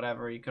Wraiths and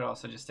whatever. You could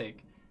also just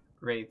take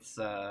Wraiths,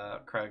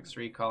 Krugs,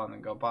 Recall, and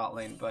then go bot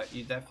lane, but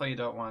you definitely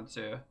don't want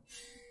to.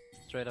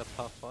 Straight up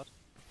half bot.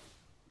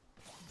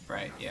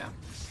 Right, yeah.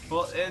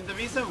 Well, and the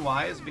reason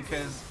why is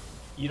because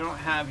you don't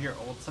have your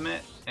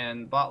ultimate,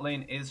 and bot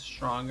lane is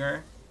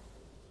stronger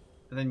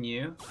than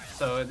you.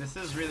 So this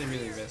is really,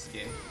 really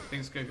risky.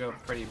 Things could go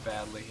pretty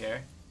badly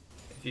here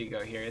if you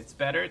go here. It's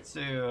better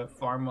to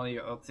farm while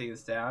your ulti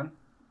is down,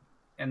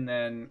 and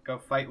then go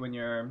fight when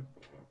your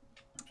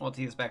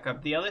ulti is back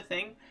up. The other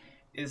thing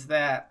is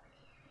that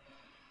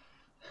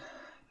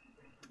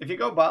if you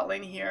go bot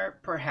lane here,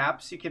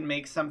 perhaps you can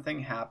make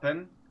something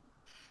happen.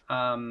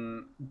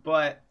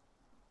 But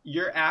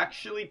you're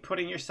actually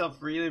putting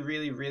yourself really,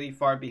 really, really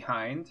far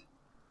behind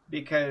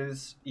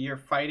because you're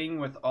fighting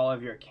with all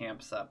of your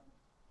camps up.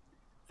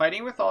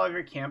 Fighting with all of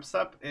your camps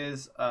up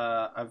is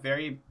a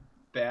very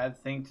bad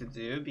thing to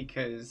do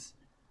because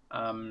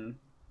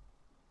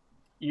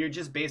you're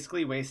just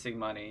basically wasting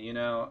money. You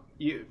know,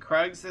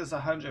 Krugs is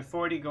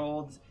 140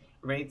 gold,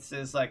 Wraiths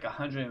is like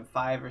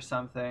 105 or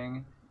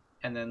something,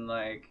 and then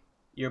like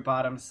your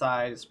bottom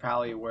side is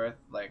probably worth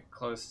like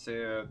close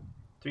to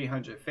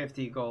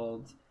 350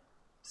 gold.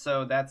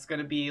 So that's going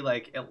to be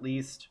like at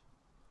least,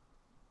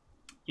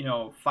 you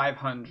know,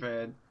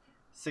 500,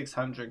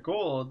 600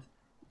 gold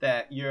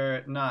that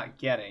you're not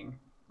getting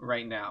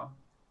right now.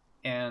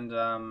 And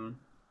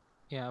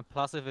yeah,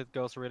 plus if it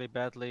goes really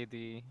badly,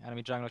 the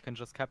enemy jungler can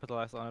just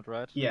capitalize on it,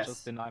 right? yes,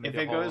 just deny me if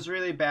the it whole... goes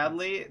really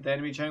badly, the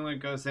enemy jungler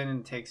goes in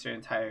and takes your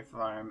entire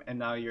farm, and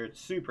now you're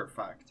super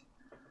fucked.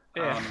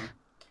 Yeah.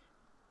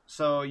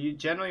 So you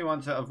generally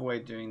want to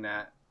avoid doing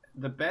that.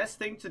 The best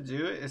thing to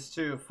do is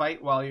to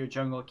fight while your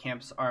jungle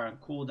camps are on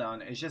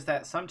cooldown. It's just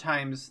that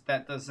sometimes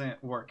that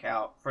doesn't work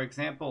out. For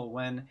example,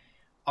 when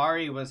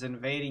Ahri was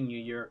invading you,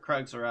 your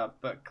Krugs are up,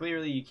 but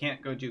clearly you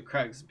can't go do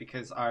Krugs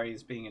because Ahri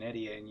is being an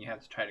idiot and you have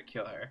to try to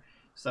kill her.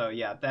 So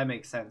yeah, that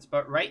makes sense.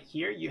 But right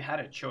here, you had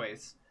a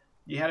choice.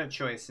 You had a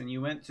choice, and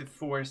you went to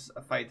force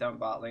a fight down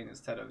bot lane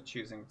instead of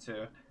choosing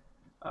to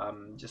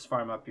just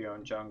farm up your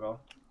own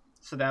jungle.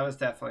 So that was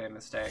definitely a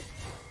mistake.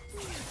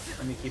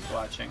 Let me keep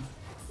watching.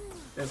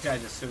 This guy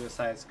just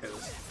suicides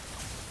because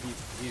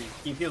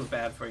he feels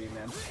bad for you,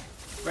 man.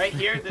 Right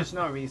here, there's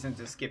no reason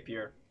to skip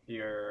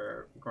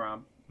your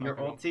Grump. Your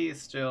ulti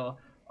is still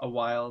a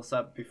whiles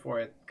up before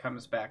it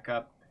comes back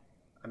up.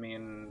 I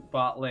mean,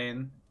 bot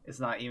lane is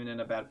not even in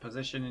a bad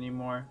position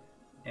anymore,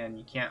 and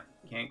you can't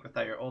gank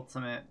without your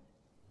ultimate.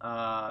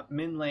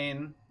 Mid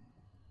lane,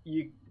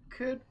 you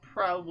could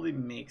probably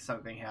make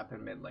something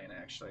happen mid lane,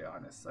 actually,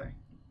 honestly,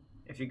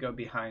 if you go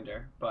behind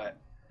her, but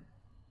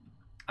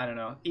I don't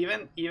know.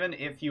 Even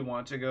if you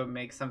want to go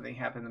make something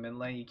happen in the mid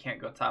lane, you can't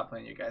go top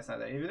lane. You guys know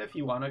that. Even if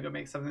you want to go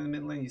make something in the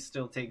mid lane, you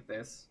still take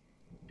this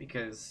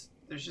because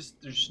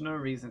there's no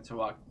reason to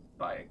walk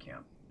by a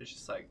camp. It's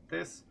just like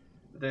this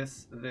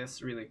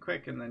really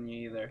quick, and then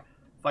you either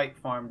fight,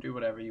 farm, do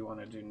whatever you want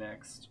to do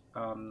next.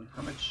 How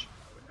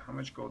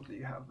much gold do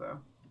you have though?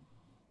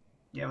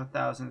 You have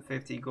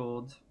 1,050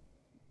 gold.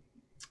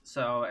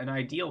 So an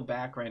ideal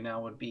back right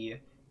now would be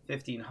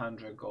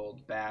 1,500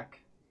 gold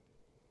back.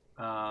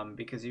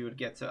 Because you would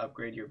get to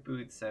upgrade your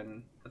boots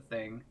and the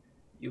thing.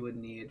 You would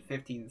need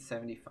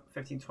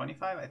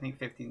 1525, I think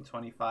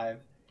 1525,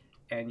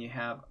 and you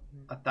have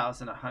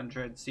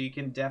 1,100. So you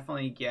can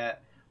definitely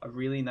get a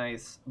really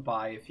nice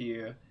buy if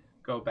you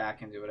go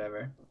back and do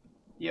whatever.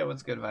 Yeah,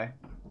 what's good, Vi?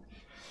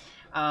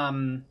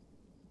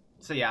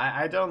 So yeah,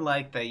 I don't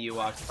like that you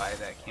walked by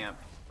that camp.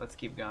 Let's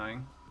keep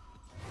going.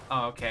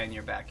 Oh, okay, and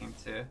you're backing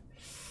too.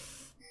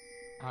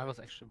 I was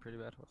actually pretty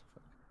bad. What the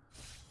fuck?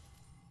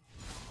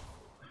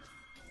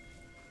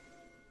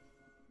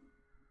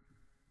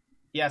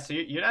 Yeah, so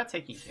you're not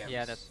taking camps.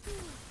 Yeah, that's...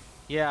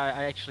 Yeah,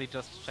 I actually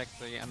just checked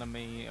the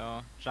enemy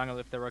jungle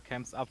if there were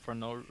camps up for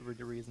no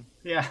really reason.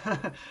 Yeah.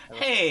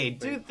 Hey,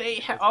 dude,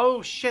 they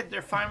oh shit,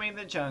 they're farming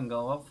the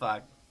jungle. Oh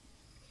fuck.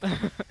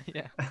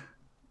 Yeah.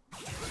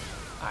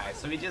 Alright,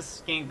 so we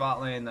just ganked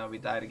bot lane, though we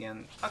died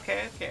again.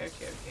 Okay.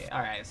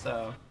 Alright,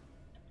 so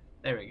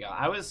there we go.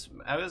 I was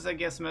I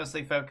guess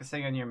mostly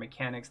focusing on your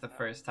mechanics the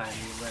first time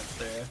you went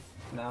through.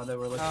 Now that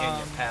we're looking at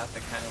your path,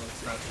 it kind of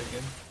looks not so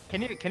good.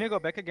 Can you go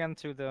back again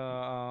to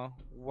the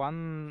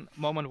one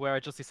moment where I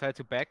just decided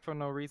to back for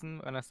no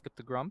reason when I skipped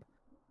the Grump?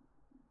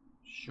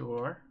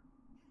 Sure.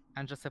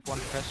 And just have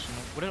one question.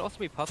 Would it also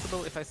be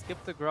possible if I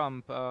skipped the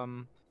Grump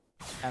and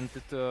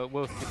did the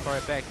wolf before I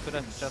backed, could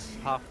I just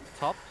half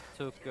top,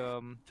 took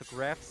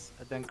revs,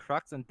 then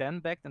Crux, and then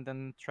backed, and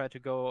then try to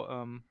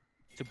go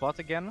to bot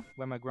again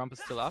where my Grump is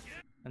still up,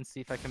 and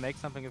see if I can make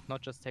something, if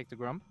not just take the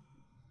Grump?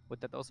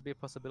 Would that also be a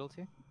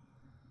possibility?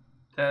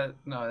 No,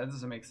 that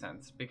doesn't make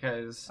sense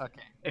because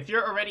if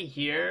you're already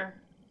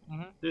here,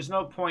 There's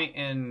no point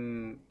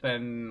in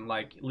then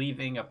like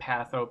leaving a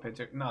path open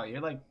to. No, you're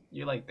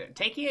like there.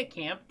 Taking a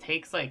camp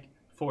takes like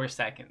 4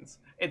 seconds.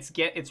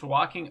 It's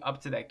walking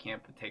up to that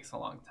camp that takes a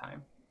long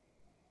time.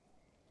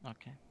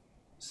 Okay.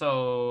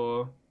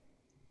 So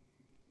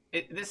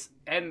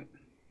and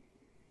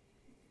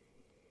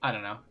I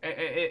don't know.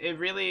 It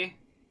really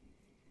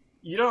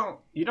you don't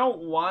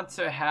want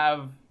to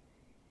have.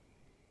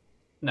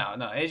 No,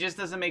 it just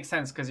doesn't make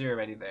sense because you're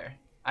already there.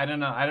 I don't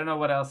know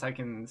what else I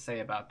can say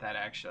about that,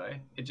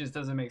 actually. It just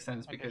doesn't make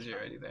sense because you're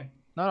already there.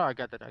 No, I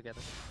get it.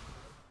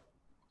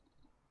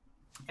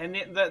 And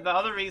the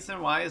other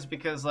reason why is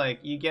because, like,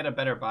 you get a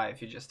better buy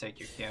if you just take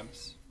your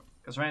camps.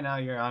 Because right now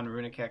you're on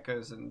Runic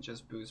Echoes and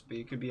just boost, but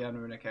you could be on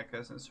Runic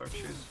Echoes and Sword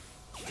Shoes.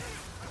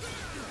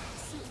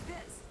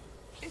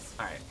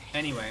 Alright,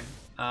 anyway.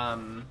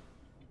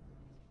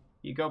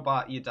 You go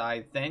bot, you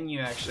die, then you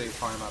actually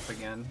farm up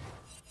again.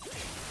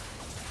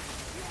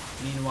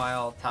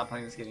 Meanwhile, top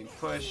lane is getting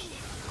pushed.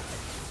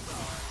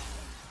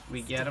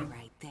 We get him.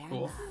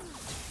 Cool.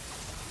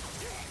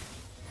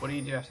 What do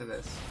you do after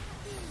this?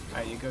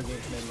 Alright, you go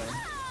gank mid lane.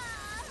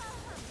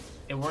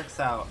 It works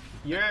out.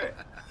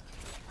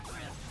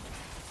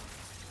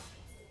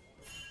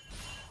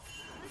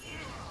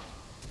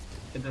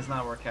 It does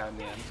not work out in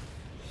the end.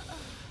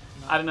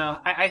 I don't know.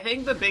 I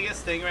think the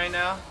biggest thing right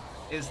now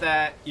is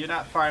that you're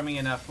not farming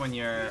enough when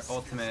your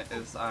ultimate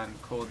is on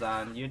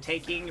cooldown. You're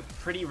taking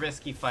pretty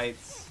risky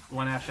fights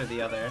one after the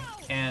other,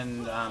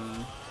 and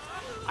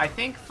I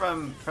think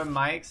from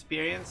my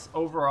experience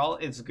overall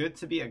it's good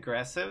to be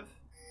aggressive,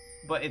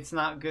 but it's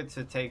not good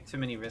to take too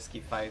many risky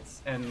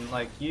fights. And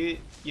like you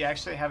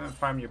actually haven't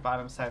farmed your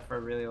bottom side for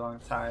a really long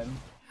time.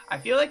 I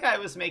feel like I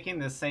was making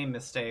the same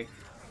mistake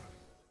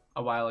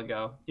a while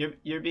ago.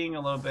 You're being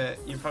a little bit,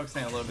 you're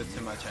focusing a little bit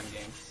too much on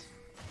ganks.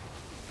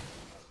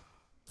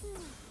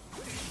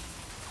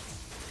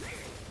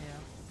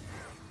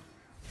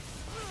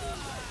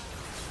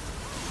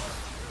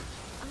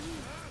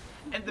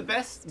 And the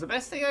best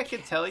thing I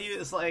could tell you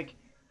is, like,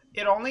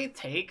 it only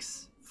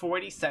takes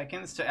 40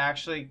 seconds to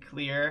actually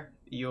clear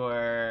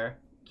your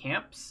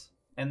camps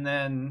and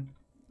then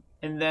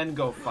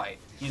go fight,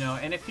 you know?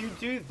 And if you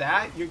do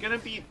that, you're gonna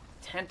be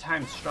 10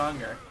 times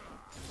stronger.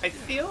 I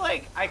feel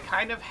like I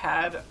kind of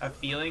had a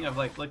feeling of,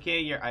 like, looking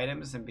at your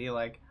items and be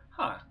like,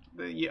 huh,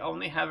 you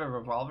only have a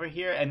revolver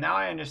here, and now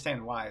I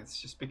understand why. It's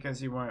just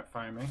because you weren't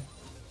farming.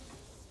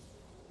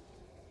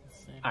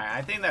 Alright,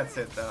 I think that's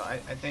it, though. I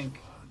think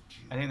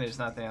there's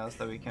nothing else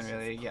that we can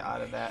really get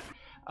out of that.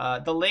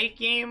 The late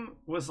game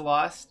was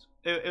lost.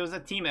 It was a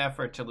team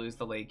effort to lose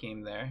the late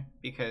game there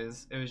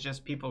because it was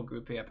just people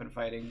grouping up and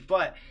fighting.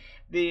 But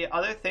the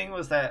other thing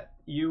was that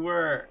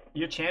your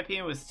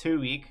champion was too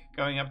weak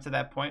going up to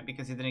that point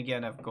because he didn't get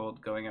enough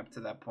gold going up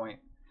to that point.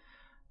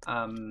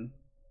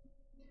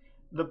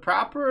 The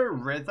proper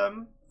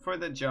rhythm for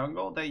the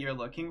jungle that you're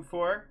looking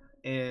for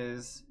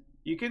is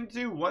you can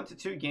do 1 to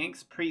 2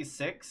 ganks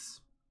pre-6.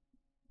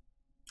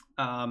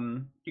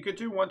 You could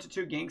do 1 to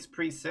 2 ganks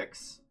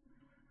pre-6,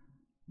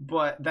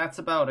 but that's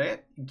about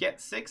it.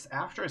 Get 6.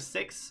 After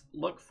 6,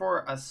 look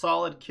for a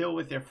solid kill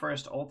with your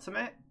first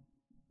ultimate.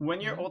 When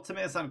your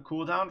ultimate is on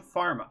cooldown,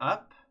 farm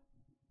up.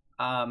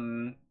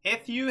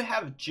 If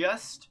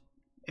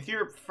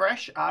you're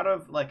fresh out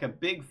of like a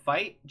big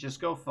fight,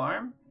 just go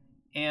farm.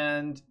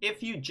 And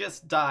if you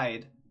just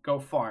died, go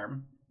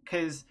farm.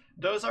 Because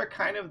those are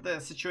kind of the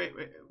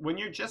situation when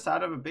you're just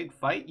out of a big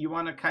fight, you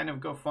want to kind of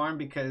go farm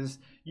because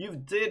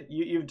you've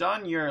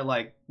done your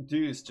like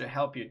dues to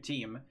help your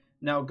team.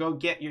 Now go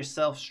get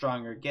yourself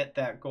stronger, get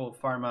that gold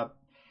farm up,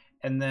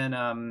 and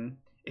then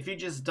if you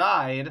just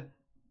died,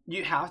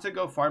 you have to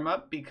go farm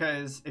up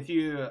because if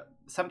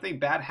something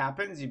bad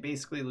happens, you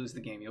basically lose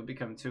the game. You'll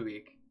become too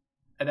weak,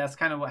 and that's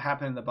kind of what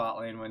happened in the bot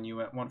lane when you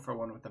went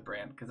 1-for-1 with the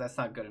brand because that's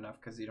not good enough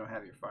because you don't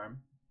have your farm.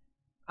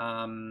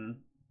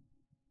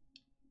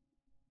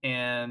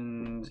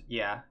 And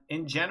yeah,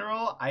 in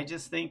general, I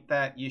just think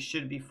that you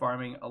should be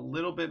farming a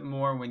little bit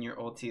more when your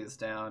ulti is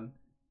down.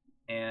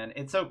 And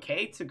it's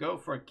okay to go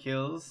for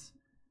kills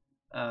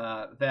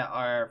that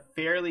are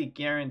fairly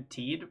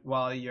guaranteed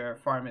while your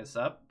farm is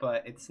up,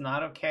 but it's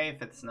not okay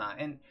if it's not.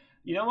 And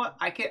you know what?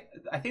 I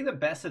think the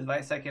best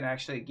advice I can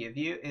actually give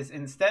you is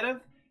instead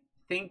of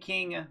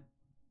thinking,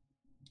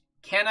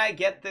 can I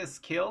get this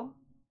kill?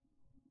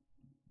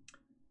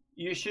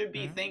 You should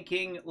be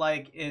thinking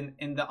like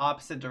in the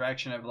opposite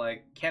direction of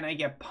like, can I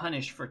get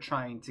punished for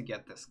trying to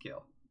get this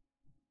kill?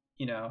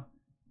 You know,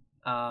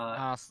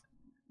 because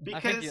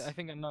I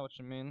think I know what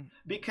you mean.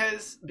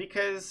 Because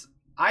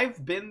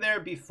I've been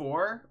there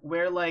before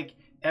where like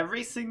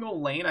every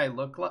single lane I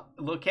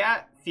look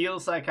at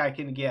feels like I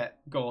can get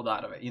gold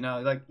out of it. You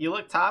know, like you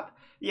look top,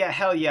 yeah,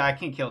 hell yeah, I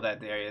can kill that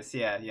Darius.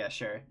 Yeah,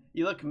 sure.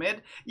 You look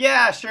mid,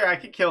 yeah, sure, I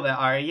can kill that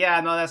Ari. Yeah,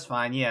 no, that's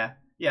fine. Yeah,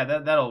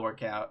 that'll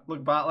work out.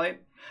 Look bot lane.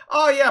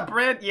 Oh yeah,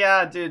 Brent.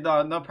 Yeah, dude,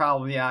 no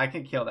problem. Yeah, I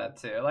can kill that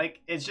too.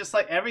 Like it's just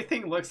like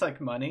everything looks like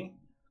money,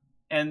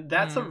 and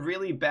that's a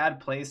really bad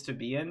place to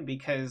be in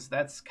because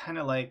that's kind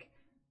of like,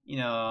 you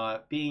know,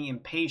 being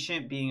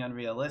impatient, being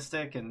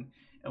unrealistic, and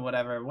and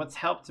whatever. What's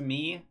helped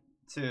me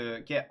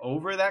to get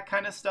over that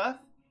kind of stuff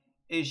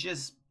is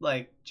just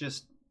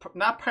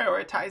not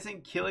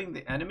prioritizing killing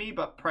the enemy,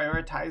 but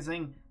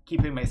prioritizing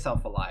keeping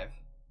myself alive.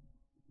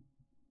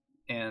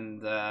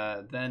 And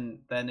then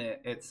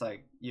it's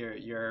like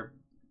your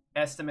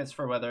estimates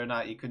for whether or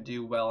not you could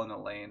do well in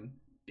a lane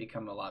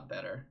become a lot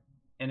better.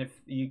 And if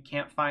you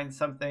can't find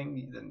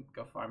something, then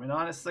go farm. And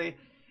honestly,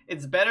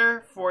 it's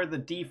better for the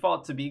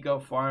default to be go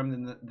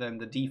farm than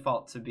the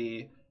default to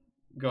be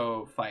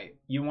go fight.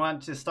 You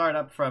want to start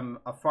up from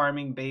a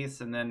farming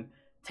base and then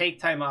take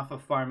time off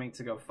of farming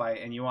to go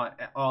fight, and you want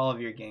all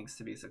of your ganks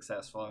to be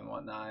successful and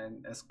whatnot,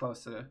 and as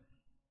close to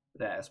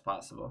that as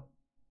possible.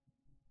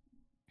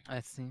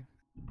 I see.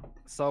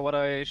 So what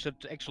I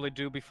should actually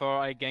do before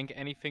I gank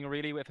anything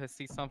really, if I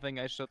see something,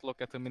 I should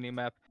look at the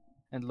minimap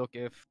and look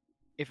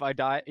if I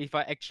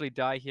actually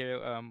die here,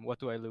 what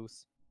do I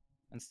lose?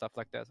 And stuff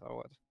like that, or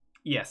what?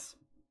 Yes.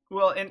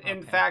 Well,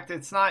 in fact,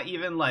 it's not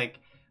even like,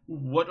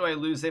 what do I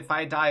lose if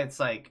I die? It's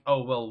like,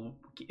 oh, well,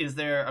 is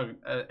there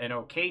an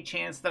okay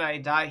chance that I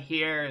die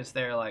here? Is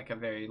there like a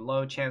very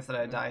low chance that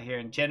I die here?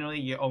 And generally,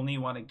 you only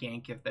want to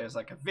gank if there's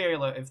like a very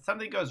low, if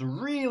something goes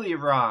really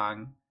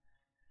wrong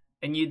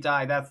and you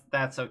die,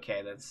 that's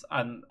okay. That's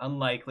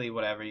unlikely,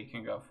 whatever, you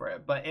can go for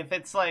it. But if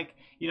it's like,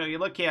 you know, you're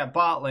looking at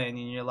bot lane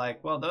and you're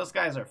like, well, those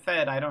guys are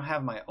fed, I don't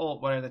have my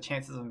ult, what are the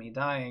chances of me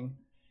dying?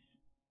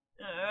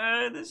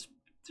 There's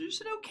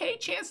an okay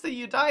chance that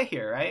you die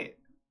here, right?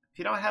 If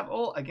you don't have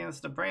ult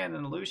against a Brand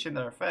and a Lucian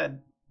that are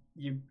fed,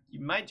 you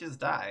might just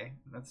die.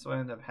 That's what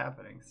ended up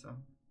happening. So,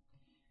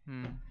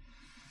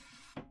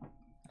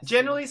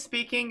 generally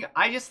speaking,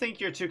 I just think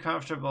you're too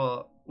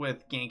comfortable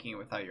with ganking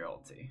without your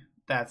ulti.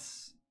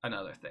 That's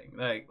another thing.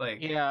 Like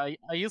yeah,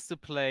 I used to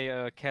play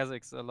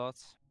Kha'Zix a lot,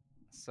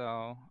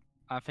 so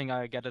I think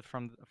I get it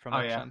from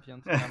that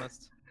champion, to be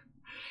honest.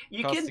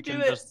 You can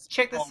do it.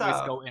 Check this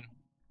out. Go in.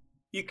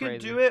 You can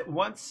do it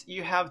once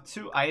you have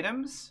 2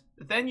 items.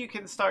 Then you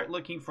can start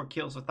looking for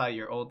kills without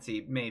your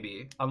ulti,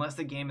 maybe. Unless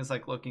the game is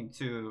like looking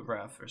too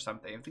rough or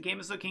something. If the game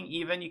is looking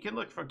even, you can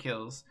look for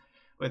kills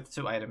with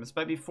 2 items.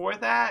 But before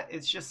that,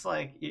 it's just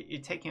like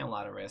you're taking a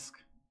lot of risk.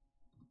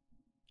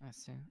 I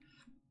see.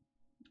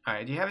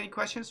 Alright, do you have any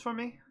questions for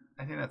me?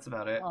 I think that's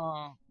about it.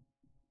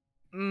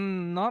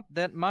 Not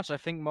that much. I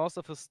think most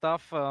of the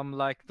stuff,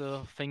 like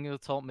the thing you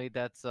told me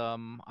that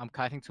I'm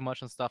kiting too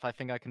much and stuff, I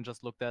think I can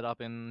just look that up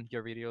in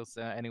your videos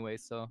anyway,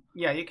 so...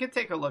 Yeah, you can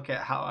take a look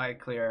at how I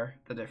clear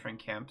the different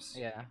camps.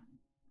 Yeah.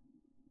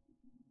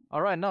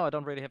 Alright, no, I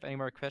don't really have any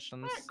more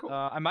questions. Right, cool.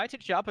 I might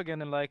hit you up again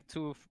in like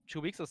two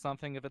weeks or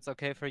something, if it's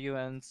okay for you,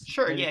 and...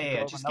 Sure,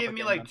 yeah. Just give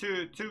me like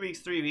 2 weeks,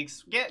 3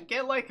 weeks.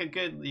 Get like a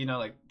good, you know,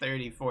 like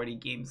 30, 40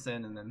 games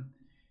in, and then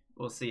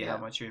we'll see how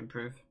much you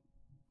improve.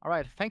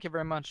 Alright, thank you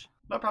very much.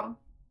 No problem.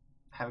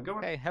 Have a good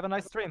one. Okay, have a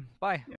nice stream. Bye. Yeah.